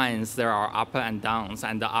 science, there are up and downs,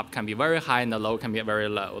 and the up can be very high and the low can be very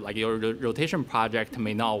low. Like your rotation project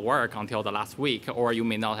may not work until the last week, or you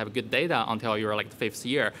may not have good data until you're like the 5th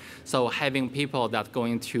year. So having people that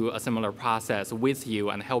going through a similar process with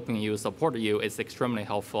you and helping you, support you is extremely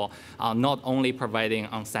helpful. Not only providing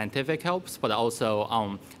scientific helps, but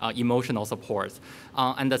also emotional support.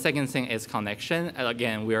 And the second thing is connection.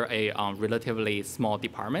 Again, we're a relatively small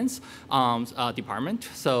department.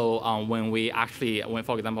 So when we actually,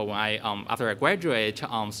 for example, when I after I graduate,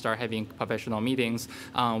 start having professional meetings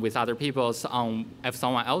with other people. If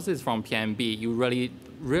someone else is from PMB, you really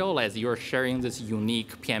realize you're sharing this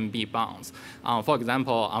unique PMB bonds. For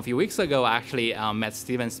example, a few weeks ago, I actually met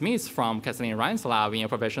Stephen Smith from Kathleen Ryan's lab in a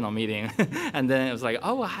professional meeting. And then it was like,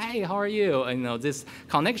 oh, hi, how are you? And, you know, this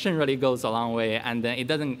connection really goes a long way. And then it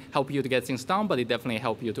doesn't help you to get things done, but it definitely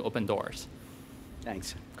helps you to open doors.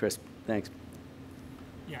 Thanks. Chris, thanks.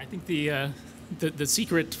 Yeah, I think the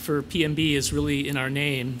secret for PMB is really in our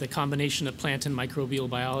name, the combination of plant and microbial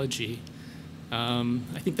biology.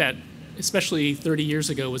 I think that, especially 30 years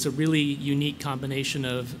ago, was a really unique combination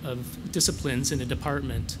of disciplines in a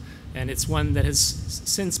department. And it's one that has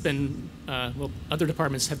since been, well, other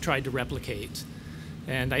departments have tried to replicate.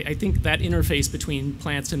 And I think that interface between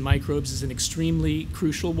plants and microbes is an extremely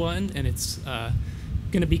crucial one, and it's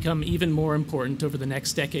going to become even more important over the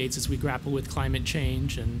next decades as we grapple with climate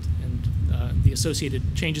change and the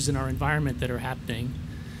associated changes in our environment that are happening.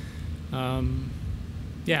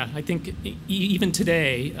 Yeah, I think even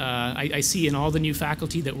today, I see in all the new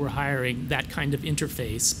faculty that we're hiring that kind of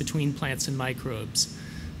interface between plants and microbes.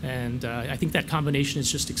 And I think that combination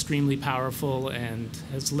is just extremely powerful and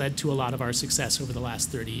has led to a lot of our success over the last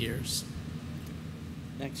 30 years.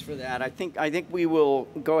 Thanks for that. I think we will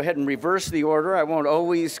go ahead and reverse the order. I won't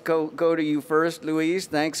always go to you first, Louise.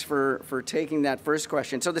 Thanks for taking that first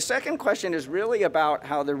question. So the second question is really about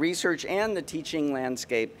how the research and the teaching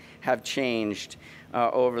landscape have changed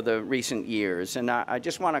over the recent years. And I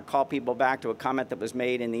just want to call people back to a comment that was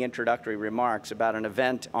made in the introductory remarks about an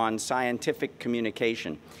event on scientific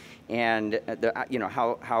communication and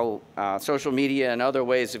how social media and other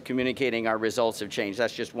ways of communicating our results have changed.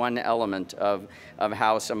 That's just one element of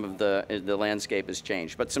how some of the landscape has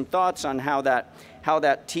changed. But some thoughts on how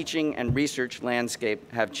that teaching and research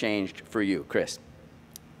landscape have changed for you, Chris.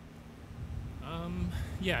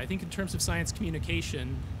 Yeah, I think in terms of science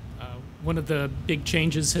communication, one of the big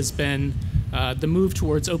changes has been the move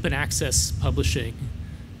towards open access publishing.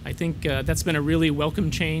 I think that's been a really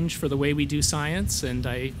welcome change for the way we do science, and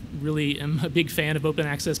I really am a big fan of open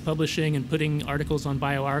access publishing and putting articles on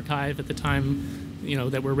bioRxiv at the time,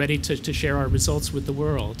 that we're ready to share our results with the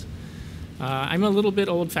world. I'm a little bit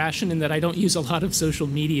old-fashioned in that I don't use a lot of social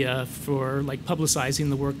media for publicizing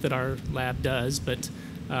the work that our lab does, but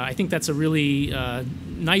I think that's a really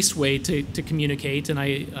nice way to communicate, and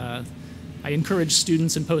I encourage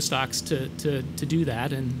students and postdocs to do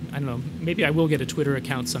that, and I don't know, maybe I will get a Twitter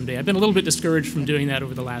account someday. I've been a little bit discouraged from doing that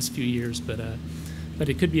over the last few years, but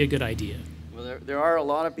it could be a good idea. Well, there are a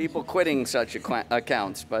lot of people quitting such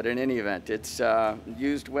accounts, but in any event, it's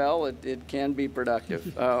used well, it can be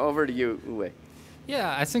productive. Over to you, Ouwei.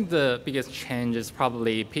 Yeah, I think the biggest change is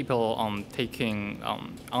probably people taking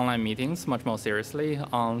online meetings much more seriously.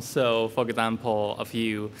 So, for example,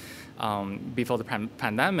 before the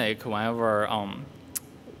pandemic, whenever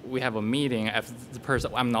we have a meeting, if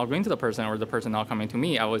I'm not going to the person or the person not coming to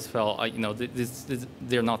me, I always felt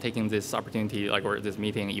they're not taking this opportunity or this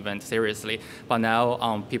meeting event seriously. But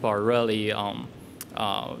now people are really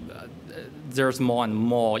there's more and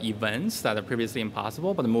more events that are previously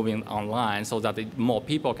impossible, but moving online so that more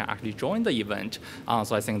people can actually join the event.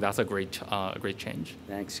 So I think that's a great change.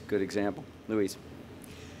 Thanks. Good example. Louise.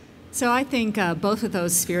 So I think both of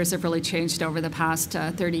those spheres have really changed over the past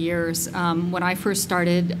 30 years. When I first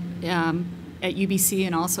started at UBC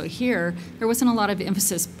and also here, there wasn't a lot of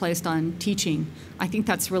emphasis placed on teaching. I think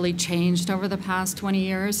that's really changed over the past 20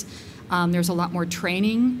 years. There's a lot more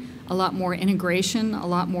training, a lot more integration, a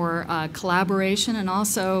lot more collaboration, and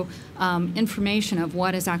also information of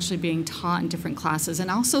what is actually being taught in different classes, and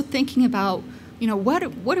also thinking about,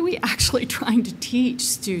 what are we actually trying to teach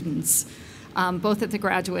students, both at the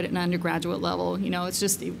graduate and undergraduate level. It's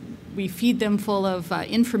just we feed them full of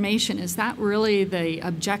information. Is that really the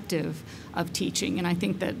objective of teaching? And I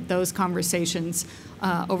think that those conversations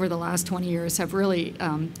over the last 20 years have really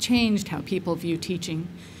changed how people view teaching.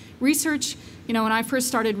 Research, when I first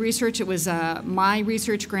started research, it was my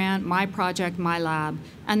research grant, my project, my lab,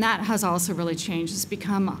 and that has also really changed. It's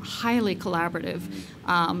become highly collaborative,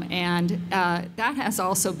 and that has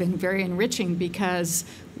also been very enriching because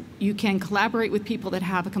you can collaborate with people that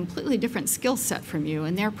have a completely different skill set from you,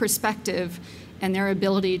 and their perspective and their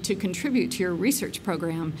ability to contribute to your research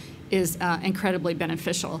program is incredibly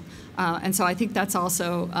beneficial. And so I think that's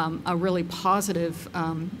also a really positive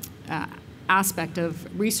aspect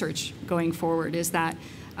of research going forward, is that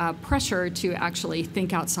pressure to actually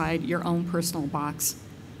think outside your own personal box.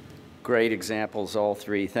 Great examples, all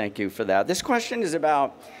three. Thank you for that. This question is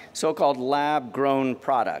about so-called lab-grown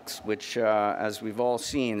products, which, as we've all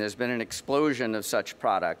seen, there's been an explosion of such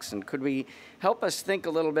products. And could we help us think a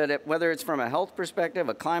little bit, whether it's from a health perspective,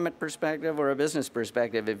 a climate perspective, or a business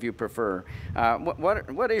perspective, if you prefer?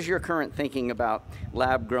 What is your current thinking about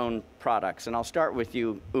lab-grown products? And I'll start with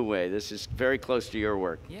you, Ouwei. This is very close to your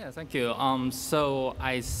work. Yeah, thank you. So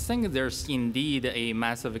I think there's indeed a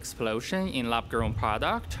massive explosion in lab-grown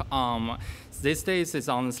product. These days is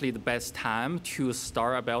honestly the best time to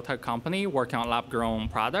start a biotech company working on lab-grown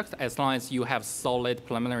products. As long as you have solid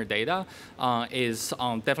preliminary data, it's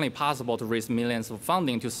definitely possible to raise millions of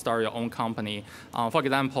funding to start your own company. For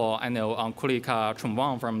example, I know Kulika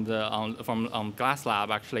Chunwang from Glass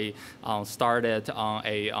Lab actually started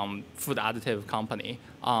a food additive company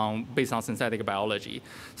based on synthetic biology.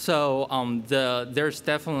 So there's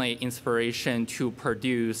definitely inspiration to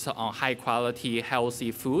produce high quality,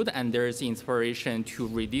 healthy food, and there's inspiration to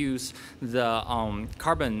reduce the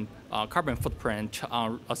carbon footprint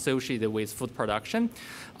associated with food production.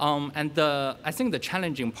 And I think the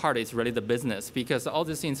challenging part is really the business, because all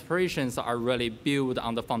these inspirations are really built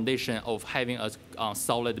on the foundation of having a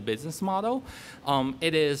solid business model.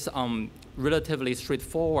 It is relatively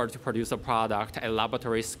straightforward to produce a product at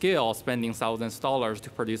laboratory scale, spending thousands of dollars to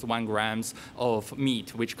produce 1 gram of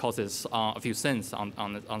meat, which costs a few cents,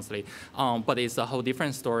 honestly. But it's a whole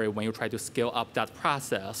different story when you try to scale up that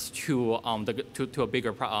process to a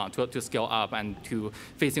bigger to scale up and to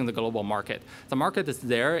facing the global market. The market is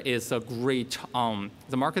there. It's a great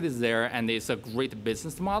the market is there, and it's a great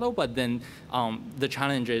business model. But then the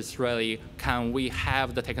challenge is really, can we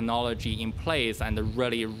have the technology in place and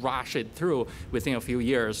really rush it through within a few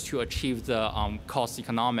years to achieve the cost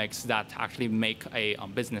economics that actually make a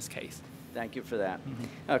business case? Thank you for that.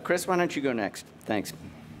 Chris, why don't you go next? Thanks.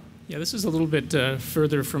 Yeah, this is a little bit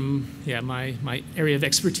further from my area of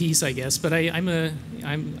expertise, I guess. But I'm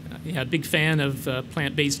a big fan of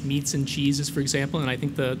plant-based meats and cheeses, for example, and I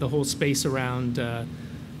think the whole space around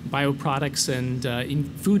bioproducts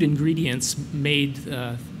and food ingredients made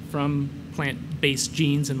from plant-based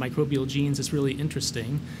genes and microbial genes is really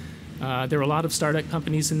interesting. There are a lot of startup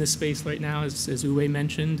companies in this space right now, as Ouwei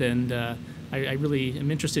mentioned, and I really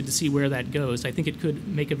am interested to see where that goes. I think it could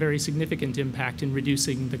make a very significant impact in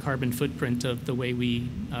reducing the carbon footprint of the way we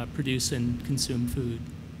produce and consume food.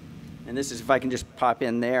 And this is, if I can just pop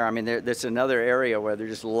in there, I mean, there's another area where there's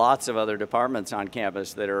just lots of other departments on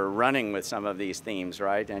campus that are running with some of these themes,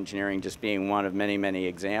 right? Engineering just being one of many, many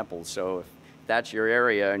examples. So if that's your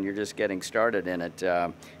area and you're just getting started in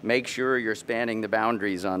it, make sure you're spanning the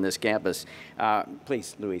boundaries on this campus.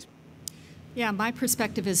 Please, Louise. Yeah, my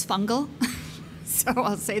perspective is fungal. So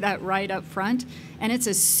I'll say that right up front. And it's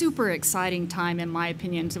a super exciting time, in my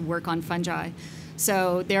opinion, to work on fungi.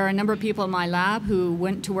 So there are a number of people in my lab who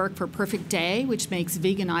went to work for Perfect Day, which makes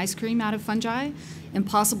vegan ice cream out of fungi.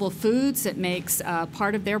 Impossible Foods that makes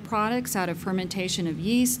part of their products out of fermentation of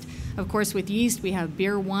yeast. Of course, with yeast, we have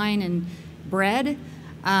beer, wine, and bread.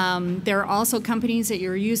 There are also companies that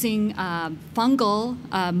are using fungal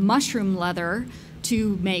mushroom leather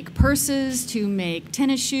to make purses, to make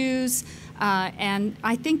tennis shoes. And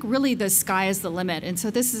I think really the sky is the limit. And so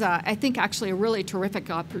this is, I think, actually a really terrific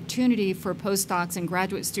opportunity for postdocs and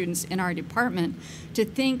graduate students in our department to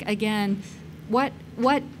think again, what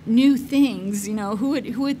new things, you know, who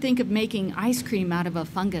would think of making ice cream out of a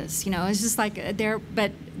fungus? You know, it's just like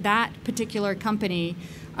but that particular company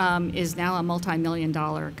is now a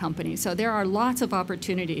multi-million-dollar company. So there are lots of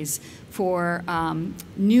opportunities for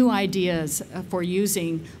new ideas for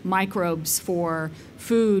using microbes for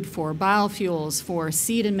food, for biofuels, for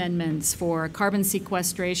seed amendments, for carbon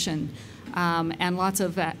sequestration, and lots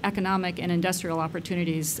of economic and industrial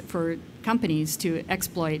opportunities for companies to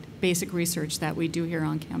exploit basic research that we do here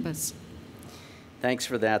on campus. Thanks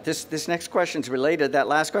for that. This next question is related. That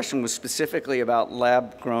last question was specifically about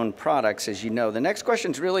lab-grown products, as you know. The next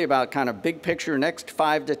question is really about kind of big picture, next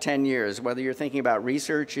 5 to 10 years, whether you're thinking about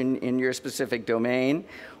research in your specific domain,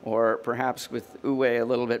 or perhaps with Ouwei a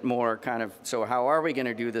little bit more kind of, so how are we going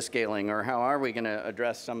to do the scaling, or how are we going to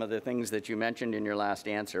address some of the things that you mentioned in your last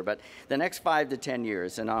answer? But the next 5 to 10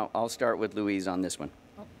 years, and I'll start with Louise on this one.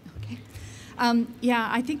 Okay. Yeah,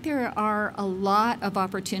 I think there are a lot of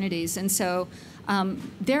opportunities, and so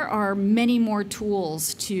there are many more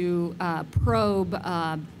tools to probe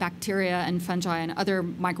bacteria and fungi and other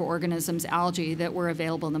microorganisms, algae, that were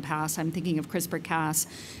available in the past. I'm thinking of CRISPR-Cas.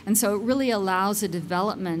 And so it really allows the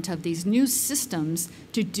development of these new systems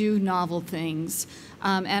to do novel things,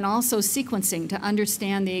 and also sequencing to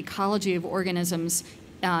understand the ecology of organisms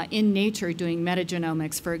in nature, doing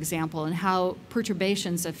metagenomics, for example, and how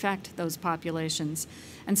perturbations affect those populations.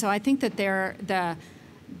 And so I think that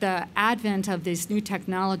the advent of this new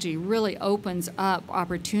technology really opens up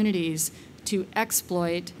opportunities to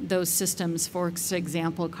exploit those systems, for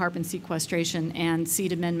example, carbon sequestration and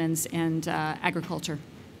seed amendments and agriculture.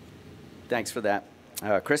 Thanks for that.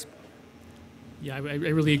 Chris? Yeah, I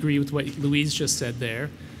really agree with what Louise just said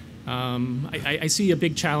there. I see a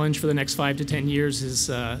big challenge for the next 5 to 10 years is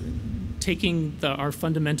taking our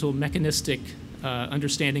fundamental mechanistic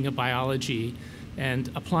understanding of biology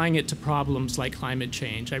and applying it to problems like climate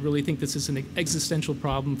change. I really think this is an existential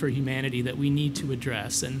problem for humanity that we need to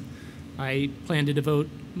address, and I plan to devote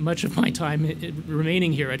much of my time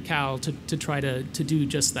remaining here at Cal to try to do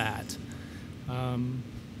just that.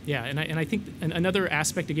 Yeah, and I think another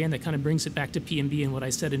aspect, again, that kind of brings it back to PMB and what I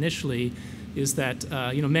said initially is that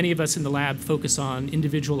you know, many of us in the lab focus on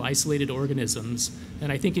individual isolated organisms,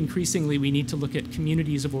 and I think increasingly we need to look at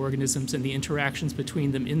communities of organisms and the interactions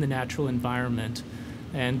between them in the natural environment.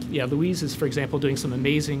 And yeah, Louise is, for example, doing some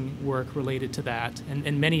amazing work related to that,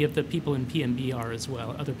 and many of the people in PMB are as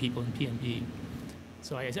well, other people in PMB.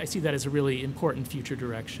 So I see that as a really important future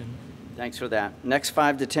direction. Thanks for that. Next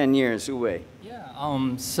 5 to 10 years, Ouwei.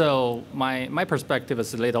 Yeah, so my perspective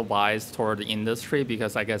is a little biased toward the industry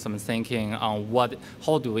because I guess I'm thinking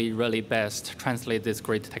how do we really best translate these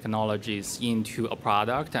great technologies into a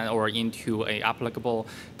product or into a applicable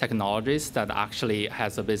technologies that actually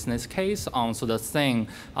has a business case. So the thing,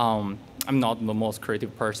 I'm not the most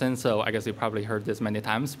creative person, so I guess you probably heard this many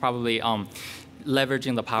times, probably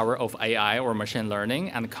leveraging the power of AI or machine learning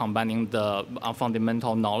and combining the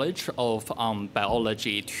fundamental knowledge of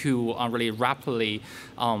biology to really rapidly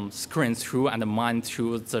screen through and mine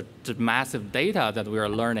through the massive data that we are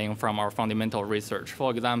learning from our fundamental research. For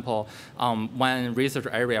example, one research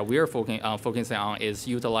area we are focusing on is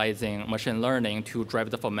utilizing machine learning to drive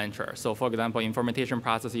the fermenter. So for example, in fermentation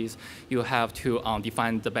processes, you have to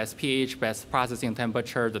define the best pH, best processing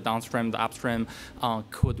temperature, the downstream, the upstream.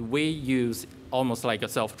 Could we use almost like a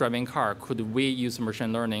self-driving car. Could we use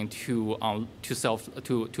machine learning to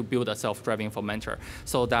build a self-driving fermenter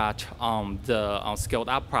so that the scaled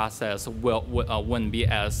up process wouldn't be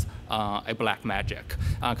as a black magic?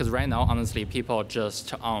 Because right now, honestly, people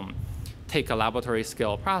just take a laboratory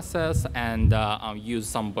scale process and use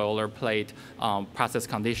some boilerplate process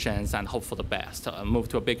conditions and hope for the best, move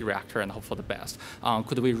to a big reactor and hope for the best.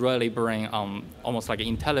 Could we really bring almost like an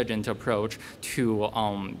intelligent approach to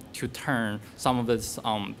turn some of this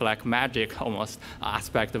black magic almost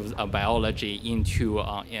aspect of biology into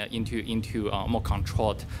more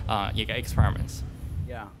controlled experiments?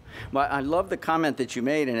 Yeah. Well, I love the comment that you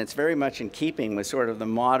made, and it's very much in keeping with sort of the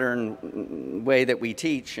modern way that we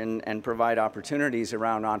teach and provide opportunities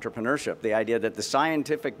around entrepreneurship. The idea that the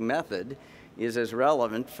scientific method is as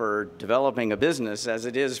relevant for developing a business as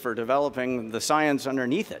it is for developing the science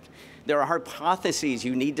underneath it. There are hypotheses.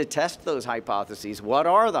 You need to test those hypotheses. What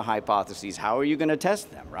are the hypotheses? How are you going to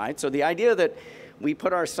test them, right? So the idea that we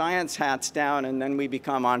put our science hats down and then we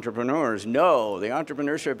become entrepreneurs. No, the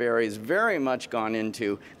entrepreneurship area is very much gone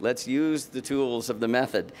into let's use the tools of the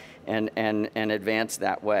method and advance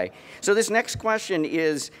that way. So this next question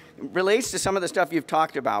relates to some of the stuff you've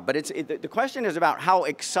talked about, but the question is about how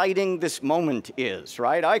exciting this moment is,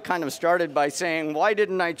 right? I kind of started by saying, why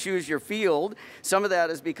didn't I choose your field? Some of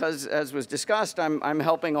that is because, as was discussed, I'm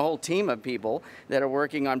helping a whole team of people that are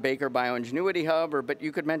working on Baker Bioingenuity Hub, but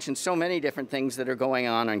you could mention so many different things that are going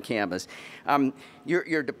on campus.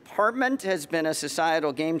 Your department has been a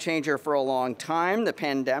societal game changer for a long time. The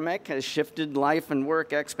pandemic has shifted life and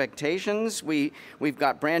work expectations. We've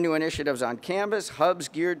got brand new initiatives on campus, hubs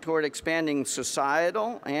geared toward expanding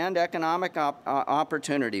societal and economic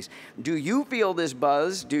opportunities. Do you feel this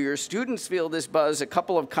buzz? Do your students feel this buzz? A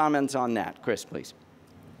couple of comments on that. Chris, please.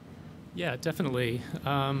 Yeah, definitely.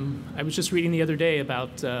 I was just reading the other day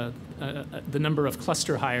about the number of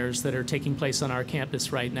cluster hires that are taking place on our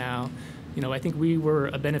campus right now. You know, I think we were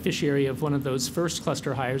a beneficiary of one of those first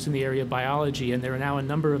cluster hires in the area of biology, and there are now a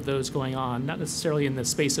number of those going on, not necessarily in the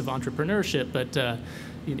space of entrepreneurship, but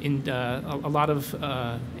in a lot of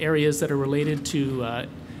areas that are related to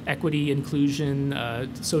equity, inclusion,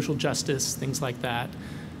 social justice, things like that.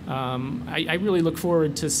 I really look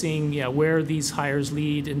forward to seeing where these hires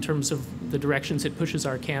lead in terms of the directions it pushes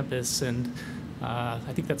our campus, and I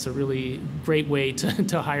think that's a really great way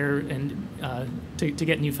to hire and to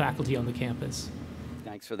get new faculty on the campus.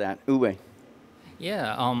 Thanks for that. Ouwei.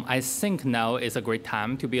 Yeah, I think now is a great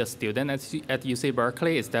time to be a student at UC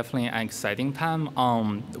Berkeley. It's definitely an exciting time.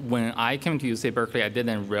 When I came to UC Berkeley, I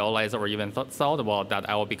didn't realize or even thought about that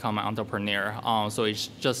I will become an entrepreneur. So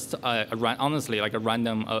it's just honestly like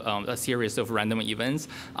a series of random events.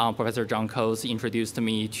 Professor John Coase introduced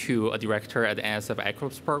me to a director at the NSF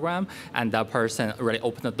ACROPS program, and that person really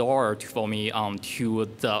opened the door for me to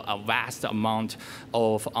the vast amount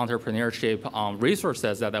of entrepreneurship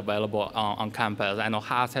resources that are available on campus. I know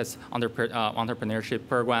Haas has entrepreneurship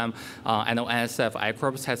program. I know NSF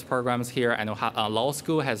ACROPS has programs here. I know law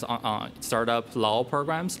school has startup law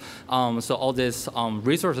programs. So all these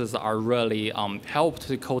resources are really helped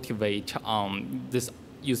to cultivate this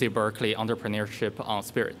UC Berkeley entrepreneurship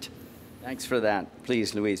spirit. Thanks for that.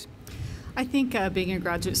 Please, Louise. I think being a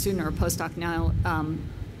graduate student or a postdoc now,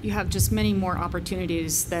 you have just many more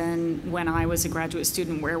opportunities than when I was a graduate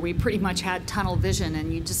student, where we pretty much had tunnel vision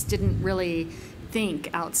and you just didn't really think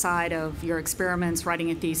outside of your experiments,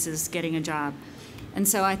 writing a thesis, getting a job. And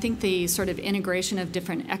so I think the sort of integration of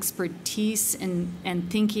different expertise and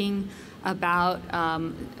thinking about,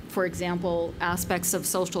 for example, aspects of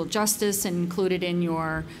social justice included in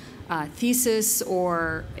your thesis,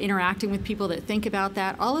 or interacting with people that think about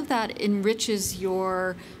that, all of that enriches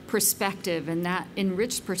your perspective, and that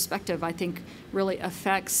enriched perspective, I think, really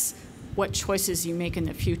affects what choices you make in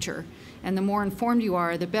the future. And the more informed you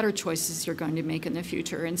are, the better choices you're going to make in the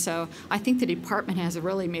future. And so I think the department has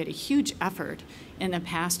really made a huge effort in the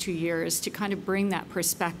past 2 years to kind of bring that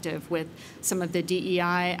perspective with some of the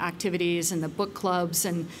DEI activities and the book clubs,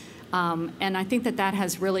 and I think that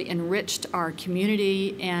has really enriched our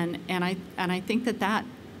community, and I think that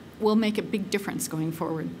will make a big difference going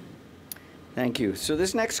forward. Thank you. So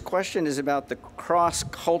this next question is about the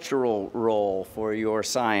cross-cultural role for your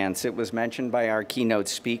science. It was mentioned by our keynote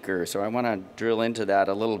speaker, so I want to drill into that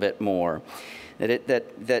a little bit more.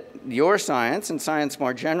 That your science, and science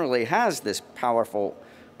more generally, has this powerful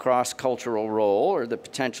cross-cultural role, or the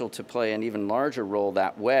potential to play an even larger role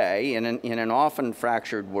that way in an often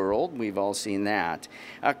fractured world. We've all seen that.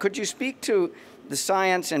 Could you speak to the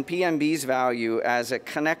science and PMB's value as a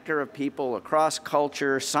connector of people across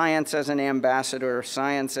culture, science as an ambassador,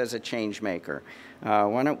 science as a change maker.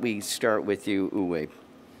 Why don't we start with you, Ouwei?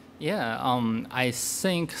 Yeah, I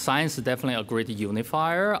think science is definitely a great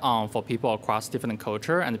unifier for people across different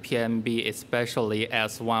culture, and PMB especially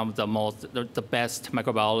as one of the best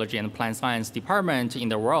microbiology and plant science department in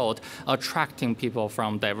the world, attracting people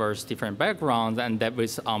from diverse different backgrounds and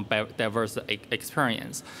with diverse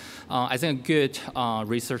experience. I think a good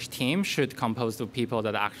research team should compose of people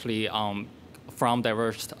that actually from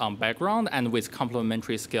diverse background and with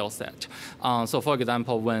complementary skill set. So for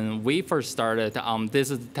example, when we first started, this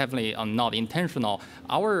is definitely not intentional.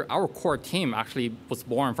 Our core team actually was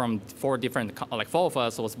born from four of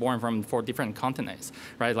us was born from 4 different continents,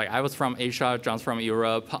 right? Like I was from Asia, John's from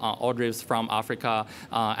Europe, Audrey's from Africa,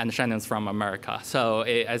 and Shannon's from America. So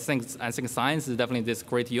I think science is definitely this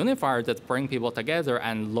great unifier that brings people together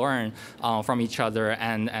and learn from each other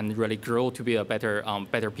and really grow to be a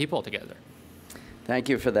better people together. Thank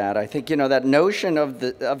you for that. I think, you know, that notion of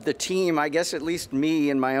the team, I guess at least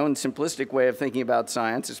me in my own simplistic way of thinking about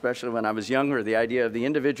science, especially when I was younger, the idea of the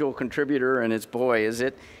individual contributor and it's, boy, is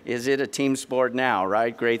it a team sport now,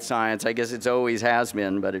 right? Great science. I guess it's always has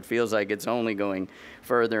been, but it feels like it's only going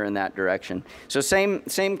further in that direction. So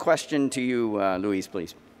same question to you, Louise,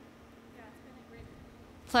 please.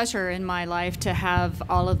 Pleasure in my life to have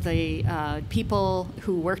all of the people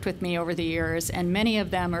who worked with me over the years, and many of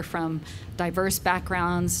them are from diverse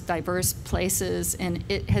backgrounds, diverse places, and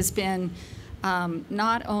it has been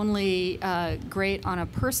not only great on a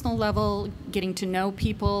personal level, getting to know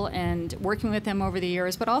people and working with them over the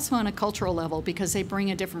years, but also on a cultural level because they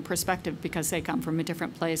bring a different perspective because they come from a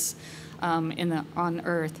different place on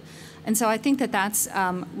Earth. And so I think that that's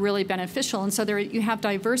really beneficial. And so there you have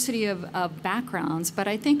diversity of backgrounds, but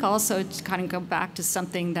I think also to kind of go back to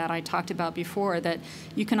something that I talked about before, that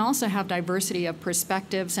you can also have diversity of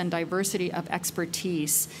perspectives and diversity of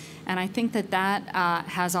expertise. And I think that that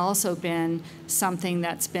has also been something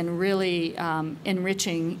that's been really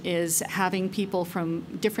enriching, is having people from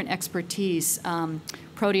different expertise,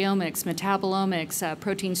 proteomics, metabolomics,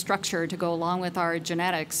 protein structure to go along with our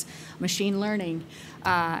genetics, machine learning.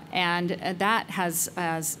 And that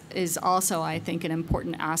is also, I think, an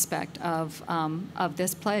important aspect of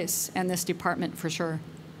this place and this department for sure.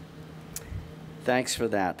 Thanks for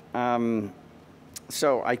that.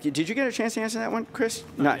 So did you get a chance to answer that one, Chris?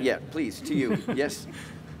 Not yet. Please, to you. Yes?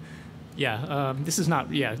 Yeah, this is not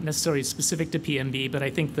necessarily specific to PMB, but I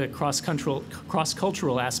think the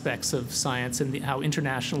cross-cultural aspects of science and how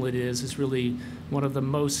international it is really one of the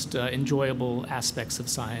most enjoyable aspects of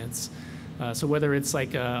science. So whether it's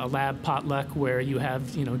like a lab potluck where you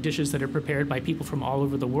have dishes that are prepared by people from all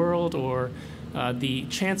over the world, or the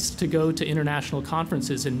chance to go to international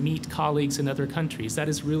conferences and meet colleagues in other countries, that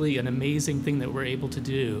is really an amazing thing that we're able to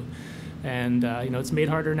do. And it's made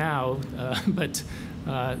harder now, but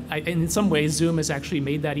in some ways Zoom has actually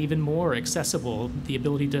made that even more accessible, the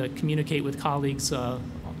ability to communicate with colleagues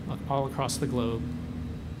all across the globe.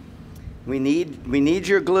 We need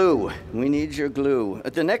your glue. We need your glue.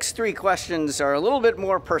 The next 3 questions are a little bit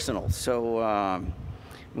more personal, so I'm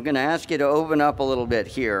going to ask you to open up a little bit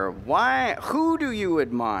here. Who do you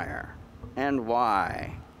admire, and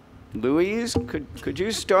why? Louise, could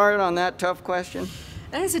you start on that tough question?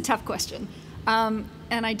 That is a tough question, and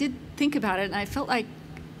I did think about it, and I felt like,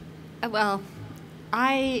 well,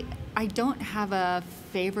 I don't have a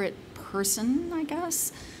favorite person, I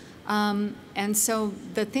guess. And so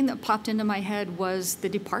the thing that popped into my head was the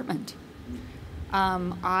department.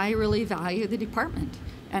 I really value the department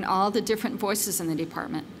and all the different voices in the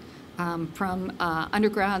department, from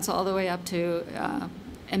undergrads all the way up to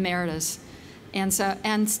emeritus,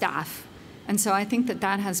 and staff. And so I think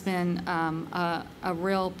that has been a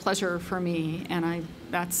real pleasure for me, and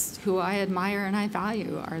that's who I admire and I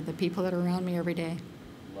value, are the people that are around me every day.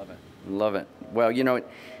 Love it. Love it. Well,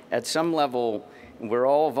 at some level, we're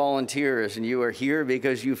all volunteers, and you are here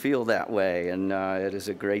because you feel that way, and it is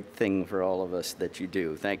a great thing for all of us that you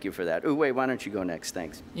do. Thank you for that. Ouwei, why don't you go next?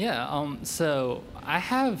 Thanks. Yeah, so I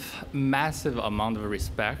have massive amount of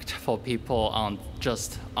respect for people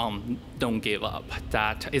just don't give up.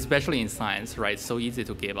 That, especially in science, right? It's so easy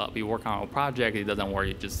to give up. You work on a project, it doesn't work,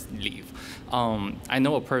 you just leave. I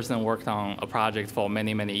know a person worked on a project for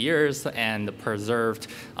many, many years and persevered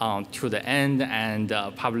to the end and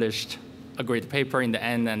published a great paper in the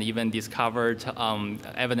end, and even discovered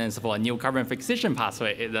evidence for a new carbon fixation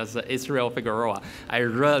pathway. That's Israel Figueroa. I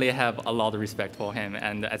really have a lot of respect for him,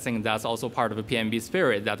 and I think that's also part of the PMB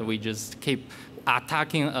spirit, that we just keep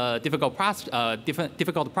attacking a difficult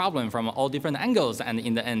problem from all different angles, and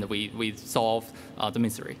in the end, we solve the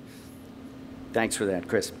mystery. Thanks for that,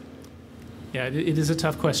 Chris. Yeah, it is a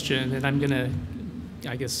tough question, and I'm going to,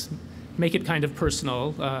 I guess, make it kind of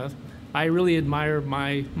personal. I really admire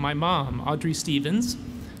my mom, Audrey Stevens.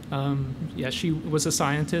 Yeah, she was a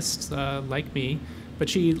scientist like me, but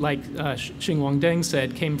she, like Xing Deng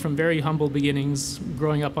said, came from very humble beginnings,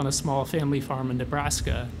 growing up on a small family farm in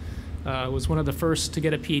Nebraska. Was one of the first to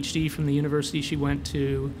get a PhD from the university she went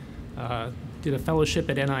to, did a fellowship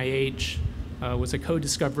at NIH, was a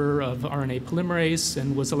co-discoverer of RNA polymerase,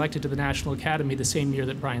 and was elected to the National Academy the same year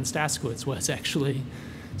that Brian Staskowitz was, actually.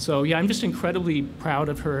 So yeah, I'm just incredibly proud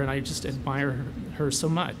of her, and I just admire her so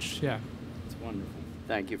much, yeah. It's wonderful.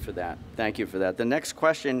 Thank you for that. Thank you for that. The next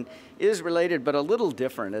question is related, but a little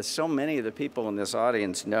different. As so many of the people in this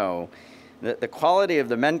audience know, that the quality of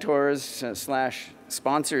the mentors /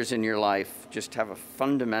 sponsors in your life just have a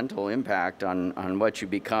fundamental impact on what you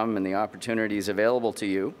become and the opportunities available to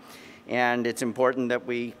you. And it's important that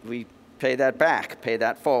we pay that back, pay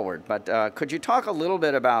that forward. But could you talk a little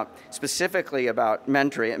bit about, specifically about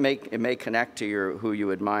mentoring? It may connect to who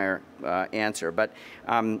you admire answer, but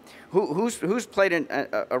who's played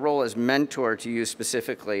a role as mentor to you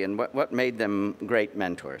specifically, and what made them great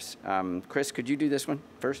mentors? Chris, could you do this one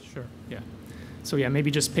first? Sure, yeah. So yeah, maybe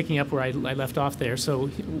just picking up where I left off there. So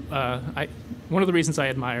one of the reasons I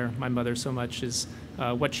admire my mother so much is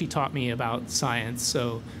what she taught me about science.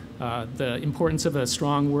 So the importance of a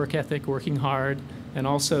strong work ethic, working hard, and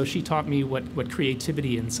also she taught me what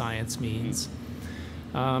creativity in science means.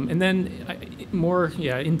 And then in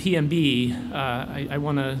PMB, I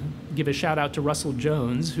want to give a shout out to Russell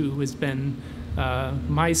Jones, who has been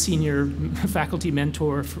my senior faculty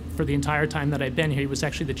mentor for the entire time that I've been here. He was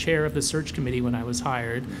actually the chair of the search committee when I was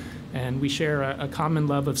hired. And we share a common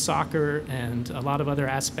love of soccer and a lot of other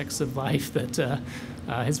aspects of life that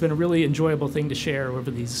has been a really enjoyable thing to share over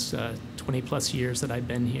these 20 plus years that I've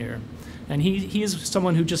been here. And he is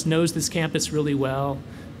someone who just knows this campus really well,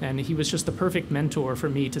 and he was just the perfect mentor for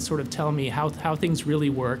me to sort of tell me how things really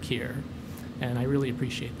work here. And I really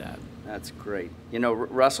appreciate that. That's great. You know,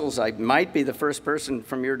 Russell's, I might be the first person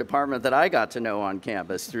from your department that I got to know on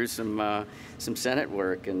campus through some Senate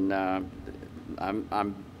work, and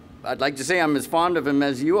I'd like to say I'm as fond of him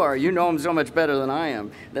as you are. You know him so much better than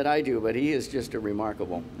I do, but he is just a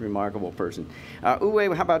remarkable person.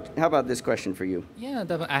 Ouwei, how about this question for you? Yeah,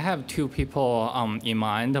 I have two people in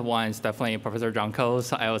mind. One is definitely Professor John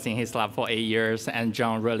Coase. I was in his lab for 8 years, and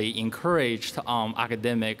John really encouraged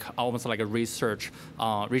academic, almost like a research,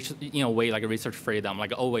 in a way like a research freedom.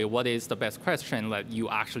 Like, Ouwei, what is the best question that you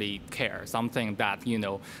actually care? Something that,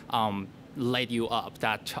 light you up,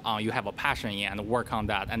 that you have a passion in, and work on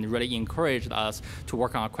that, and really encouraged us to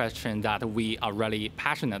work on a question that we are really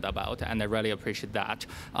passionate about, and I really appreciate that.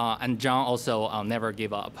 And John also never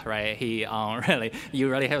give up, right? He you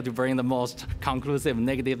really have to bring the most conclusive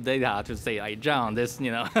negative data to say, like, John, this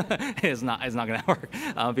is not gonna work.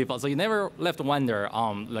 People, so you never left wonder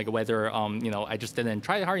like whether I just didn't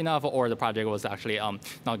try hard enough, or the project was actually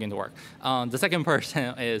not going to work. The second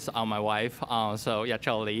person is my wife. So yeah,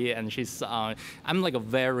 Charlie, and she's I'm like a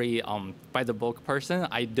very by the book person.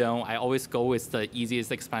 I always go with the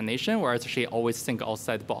easiest explanation, whereas she always think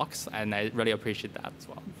outside the box, and I really appreciate that as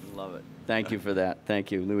well. Love it. Thank you for that.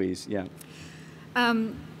 Thank you, Louise. Yeah.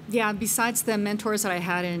 Yeah, besides the mentors that I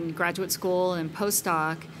had in graduate school and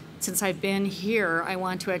postdoc, since I've been here, I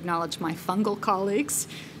want to acknowledge my fungal colleagues,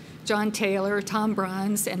 John Taylor, Tom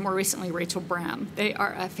Bruns, and more recently, Rachel Bram. They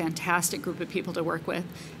are a fantastic group of people to work with,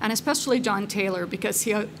 and especially John Taylor, because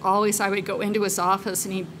I would go into his office,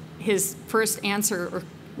 and his first answer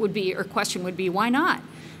or question would be, why not?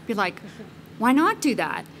 Be like, why not do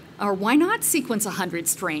that? Or why not sequence 100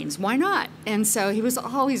 strains? Why not? And so he was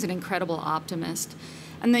always an incredible optimist.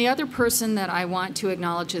 And the other person that I want to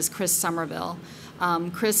acknowledge is Chris Somerville.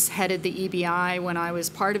 Chris headed the EBI when I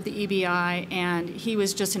was part of the EBI, and he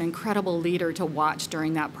was just an incredible leader to watch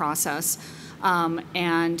during that process.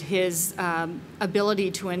 And his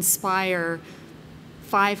ability to inspire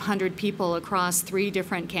 500 people across 3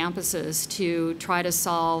 different campuses to try to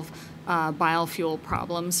solve biofuel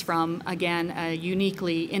problems from, again, a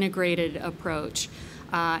uniquely integrated approach.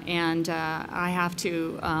 And I have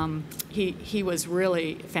to, he was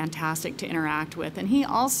really fantastic to interact with. And he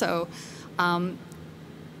also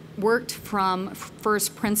worked from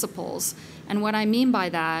first principles. And what I mean by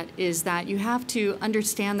that is that you have to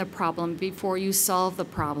understand the problem before you solve the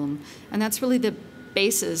problem. And that's really the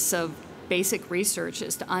basis of basic research,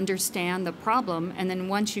 is to understand the problem, and then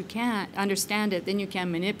once you can understand it, then you can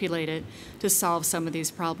manipulate it to solve some of these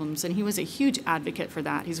problems. And he was a huge advocate for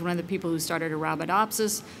that. He's one of the people who started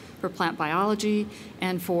Arabidopsis for plant biology,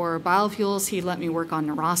 and for biofuels, he let me work on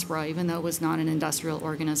Neurospora, even though it was not an industrial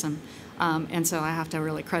organism. And so I have to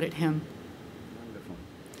really credit him.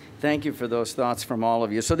 Thank you for those thoughts from all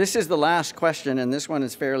of you. So this is the last question, and this one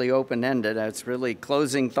is fairly open-ended. It's really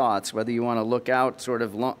closing thoughts, whether you want to look out sort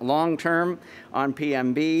of long-term on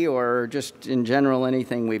PMB or just in general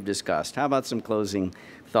anything we've discussed. How about some closing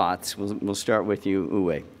thoughts? We'll start with you,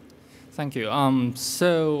 Ouwei. Thank you.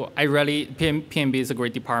 So PMB is a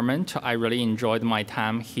great department. I really enjoyed my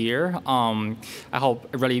time here. I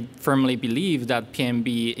really firmly believe that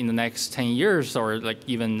PMB in the next 10 years or like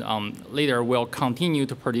even later will continue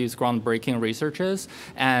to produce groundbreaking researches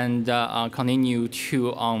and continue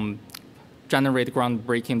to generate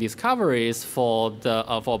groundbreaking discoveries for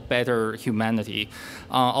better humanity.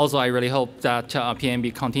 Also, I really hope that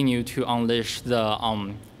PMB continue to unleash the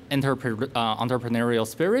entrepreneurial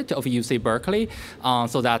spirit of UC Berkeley,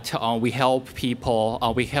 so that we help people,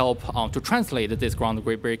 to translate these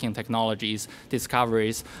groundbreaking technologies,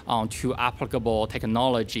 discoveries to applicable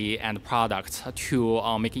technology and products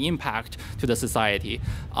to make an impact to the society.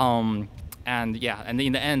 And yeah, and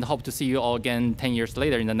in the end, hope to see you all again 10 years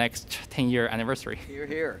later in the next 10-year anniversary. You're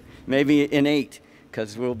here. Maybe in 8,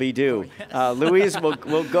 because we'll be due. Oh, yes. Louise,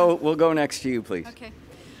 we'll go next to you, please. Okay.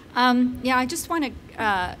 Yeah, I just want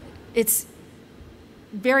to, it's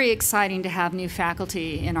very exciting to have new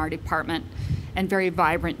faculty in our department and very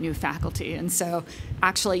vibrant new faculty. And so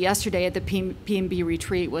actually yesterday at the PMB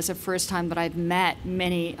retreat was the first time that I've met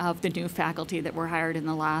many of the new faculty that were hired in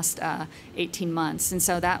the last 18 months. And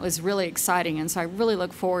so that was really exciting. And so I really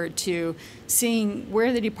look forward to seeing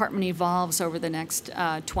where the department evolves over the next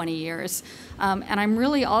 20 years. And I'm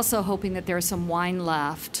really also hoping that there's some wine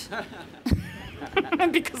left.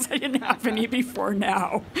 Because I didn't have any before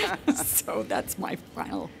now. So that's my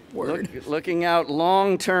final word. Looking out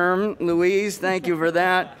long term, Louise, thank you for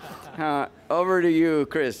that. Over to you,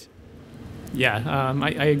 Chris. Yeah, I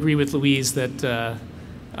agree with Louise that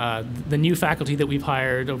the new faculty that we've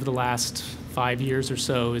hired over the last 5 years or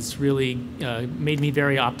so has really made me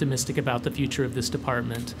very optimistic about the future of this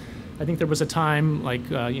department. I think there was a time, like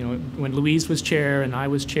when Louise was chair and I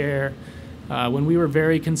was chair, when we were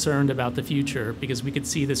very concerned about the future because we could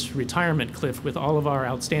see this retirement cliff with all of our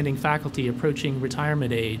outstanding faculty approaching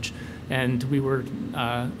retirement age, and we were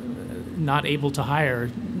not able to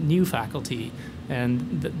hire new faculty.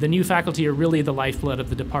 And the new faculty are really the lifeblood of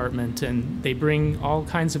the department, and they bring all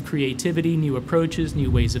kinds of creativity, new approaches,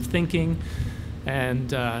 new ways of thinking.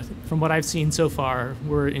 And from what I've seen so far,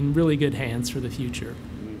 we're in really good hands for the future.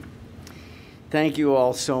 Thank you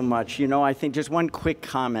all so much. I think just one quick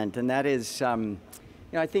comment, and that is,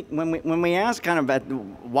 I think when we ask kind of about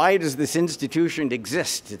why does this institution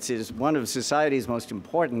exist, it's one of society's most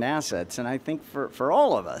important assets, and I think for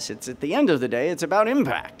all of us, it's at the end of the day, it's about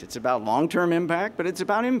impact. It's about long-term impact, but it's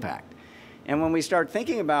about impact. And when we start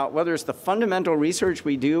thinking about whether it's the fundamental research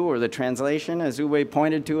we do or the translation, as Ouwei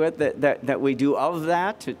pointed to it, that we do of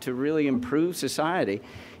that to really improve society,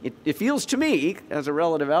 it feels to me, as a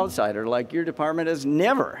relative outsider, like your department has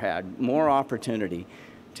never had more opportunity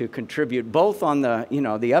to contribute both on the,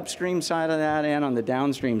 the upstream side of that and on the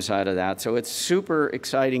downstream side of that. So it's super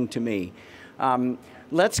exciting to me.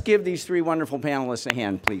 Let's give these 3 wonderful panelists a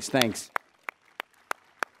hand, please. Thanks.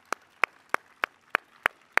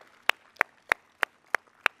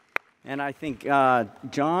 And I think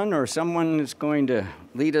John or someone is going to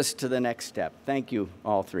lead us to the next step. Thank you,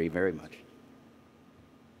 all 3, very much.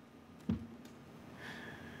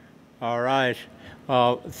 All right.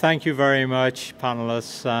 Well, thank you very much,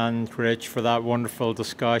 panelists and Rich, for that wonderful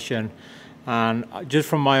discussion. And just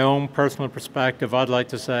from my own personal perspective, I'd like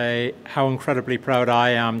to say how incredibly proud I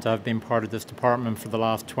am to have been part of this department for the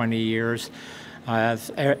last 20 years. As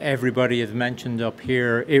everybody has mentioned up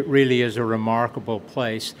here, it really is a remarkable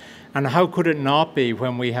place. And how could it not be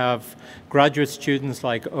when we have graduate students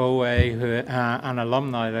like Ouwei and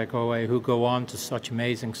alumni like Ouwei who go on to such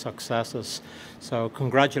amazing successes. So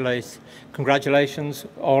congratulations,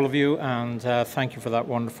 all of you, and thank you for that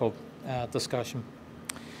wonderful discussion.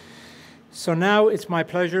 So now it's my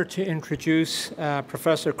pleasure to introduce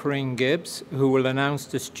Professor Corinne Gibbs, who will announce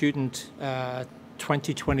the Student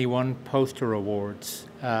 2021 Poster Awards.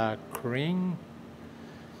 Corinne?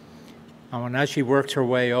 And as she works her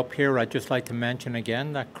way up here, I'd just like to mention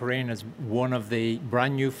again that Corinne is one of the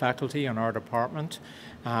brand new faculty in our department,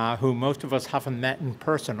 who most of us haven't met in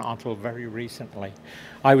person until very recently.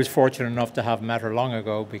 I was fortunate enough to have met her long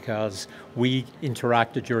ago because we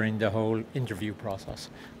interacted during the whole interview process.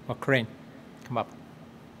 Well, Corinne, come up.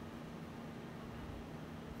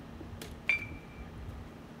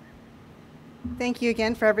 Thank you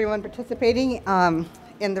again for everyone participating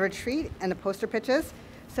in the retreat and the poster pitches.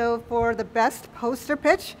 So for the best poster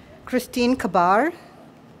pitch, Christine Kabar.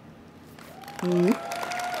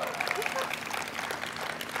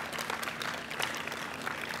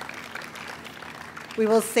 We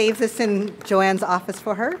will save this in Joanne's office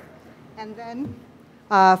for her. And then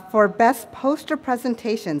for best poster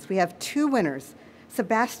presentations, we have 2 winners,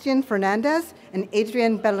 Sebastian Fernandez and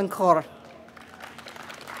Adrian Belancourt.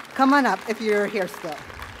 Come on up if you're here still.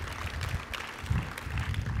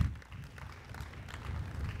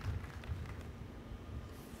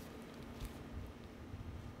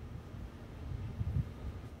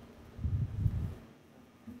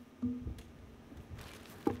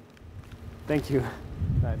 Thank you.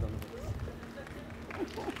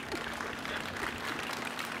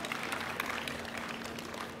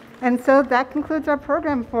 And so that concludes our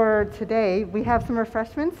program for today. We have some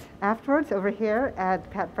refreshments afterwards over here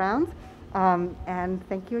at Pat Brown's. And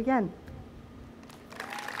thank you again.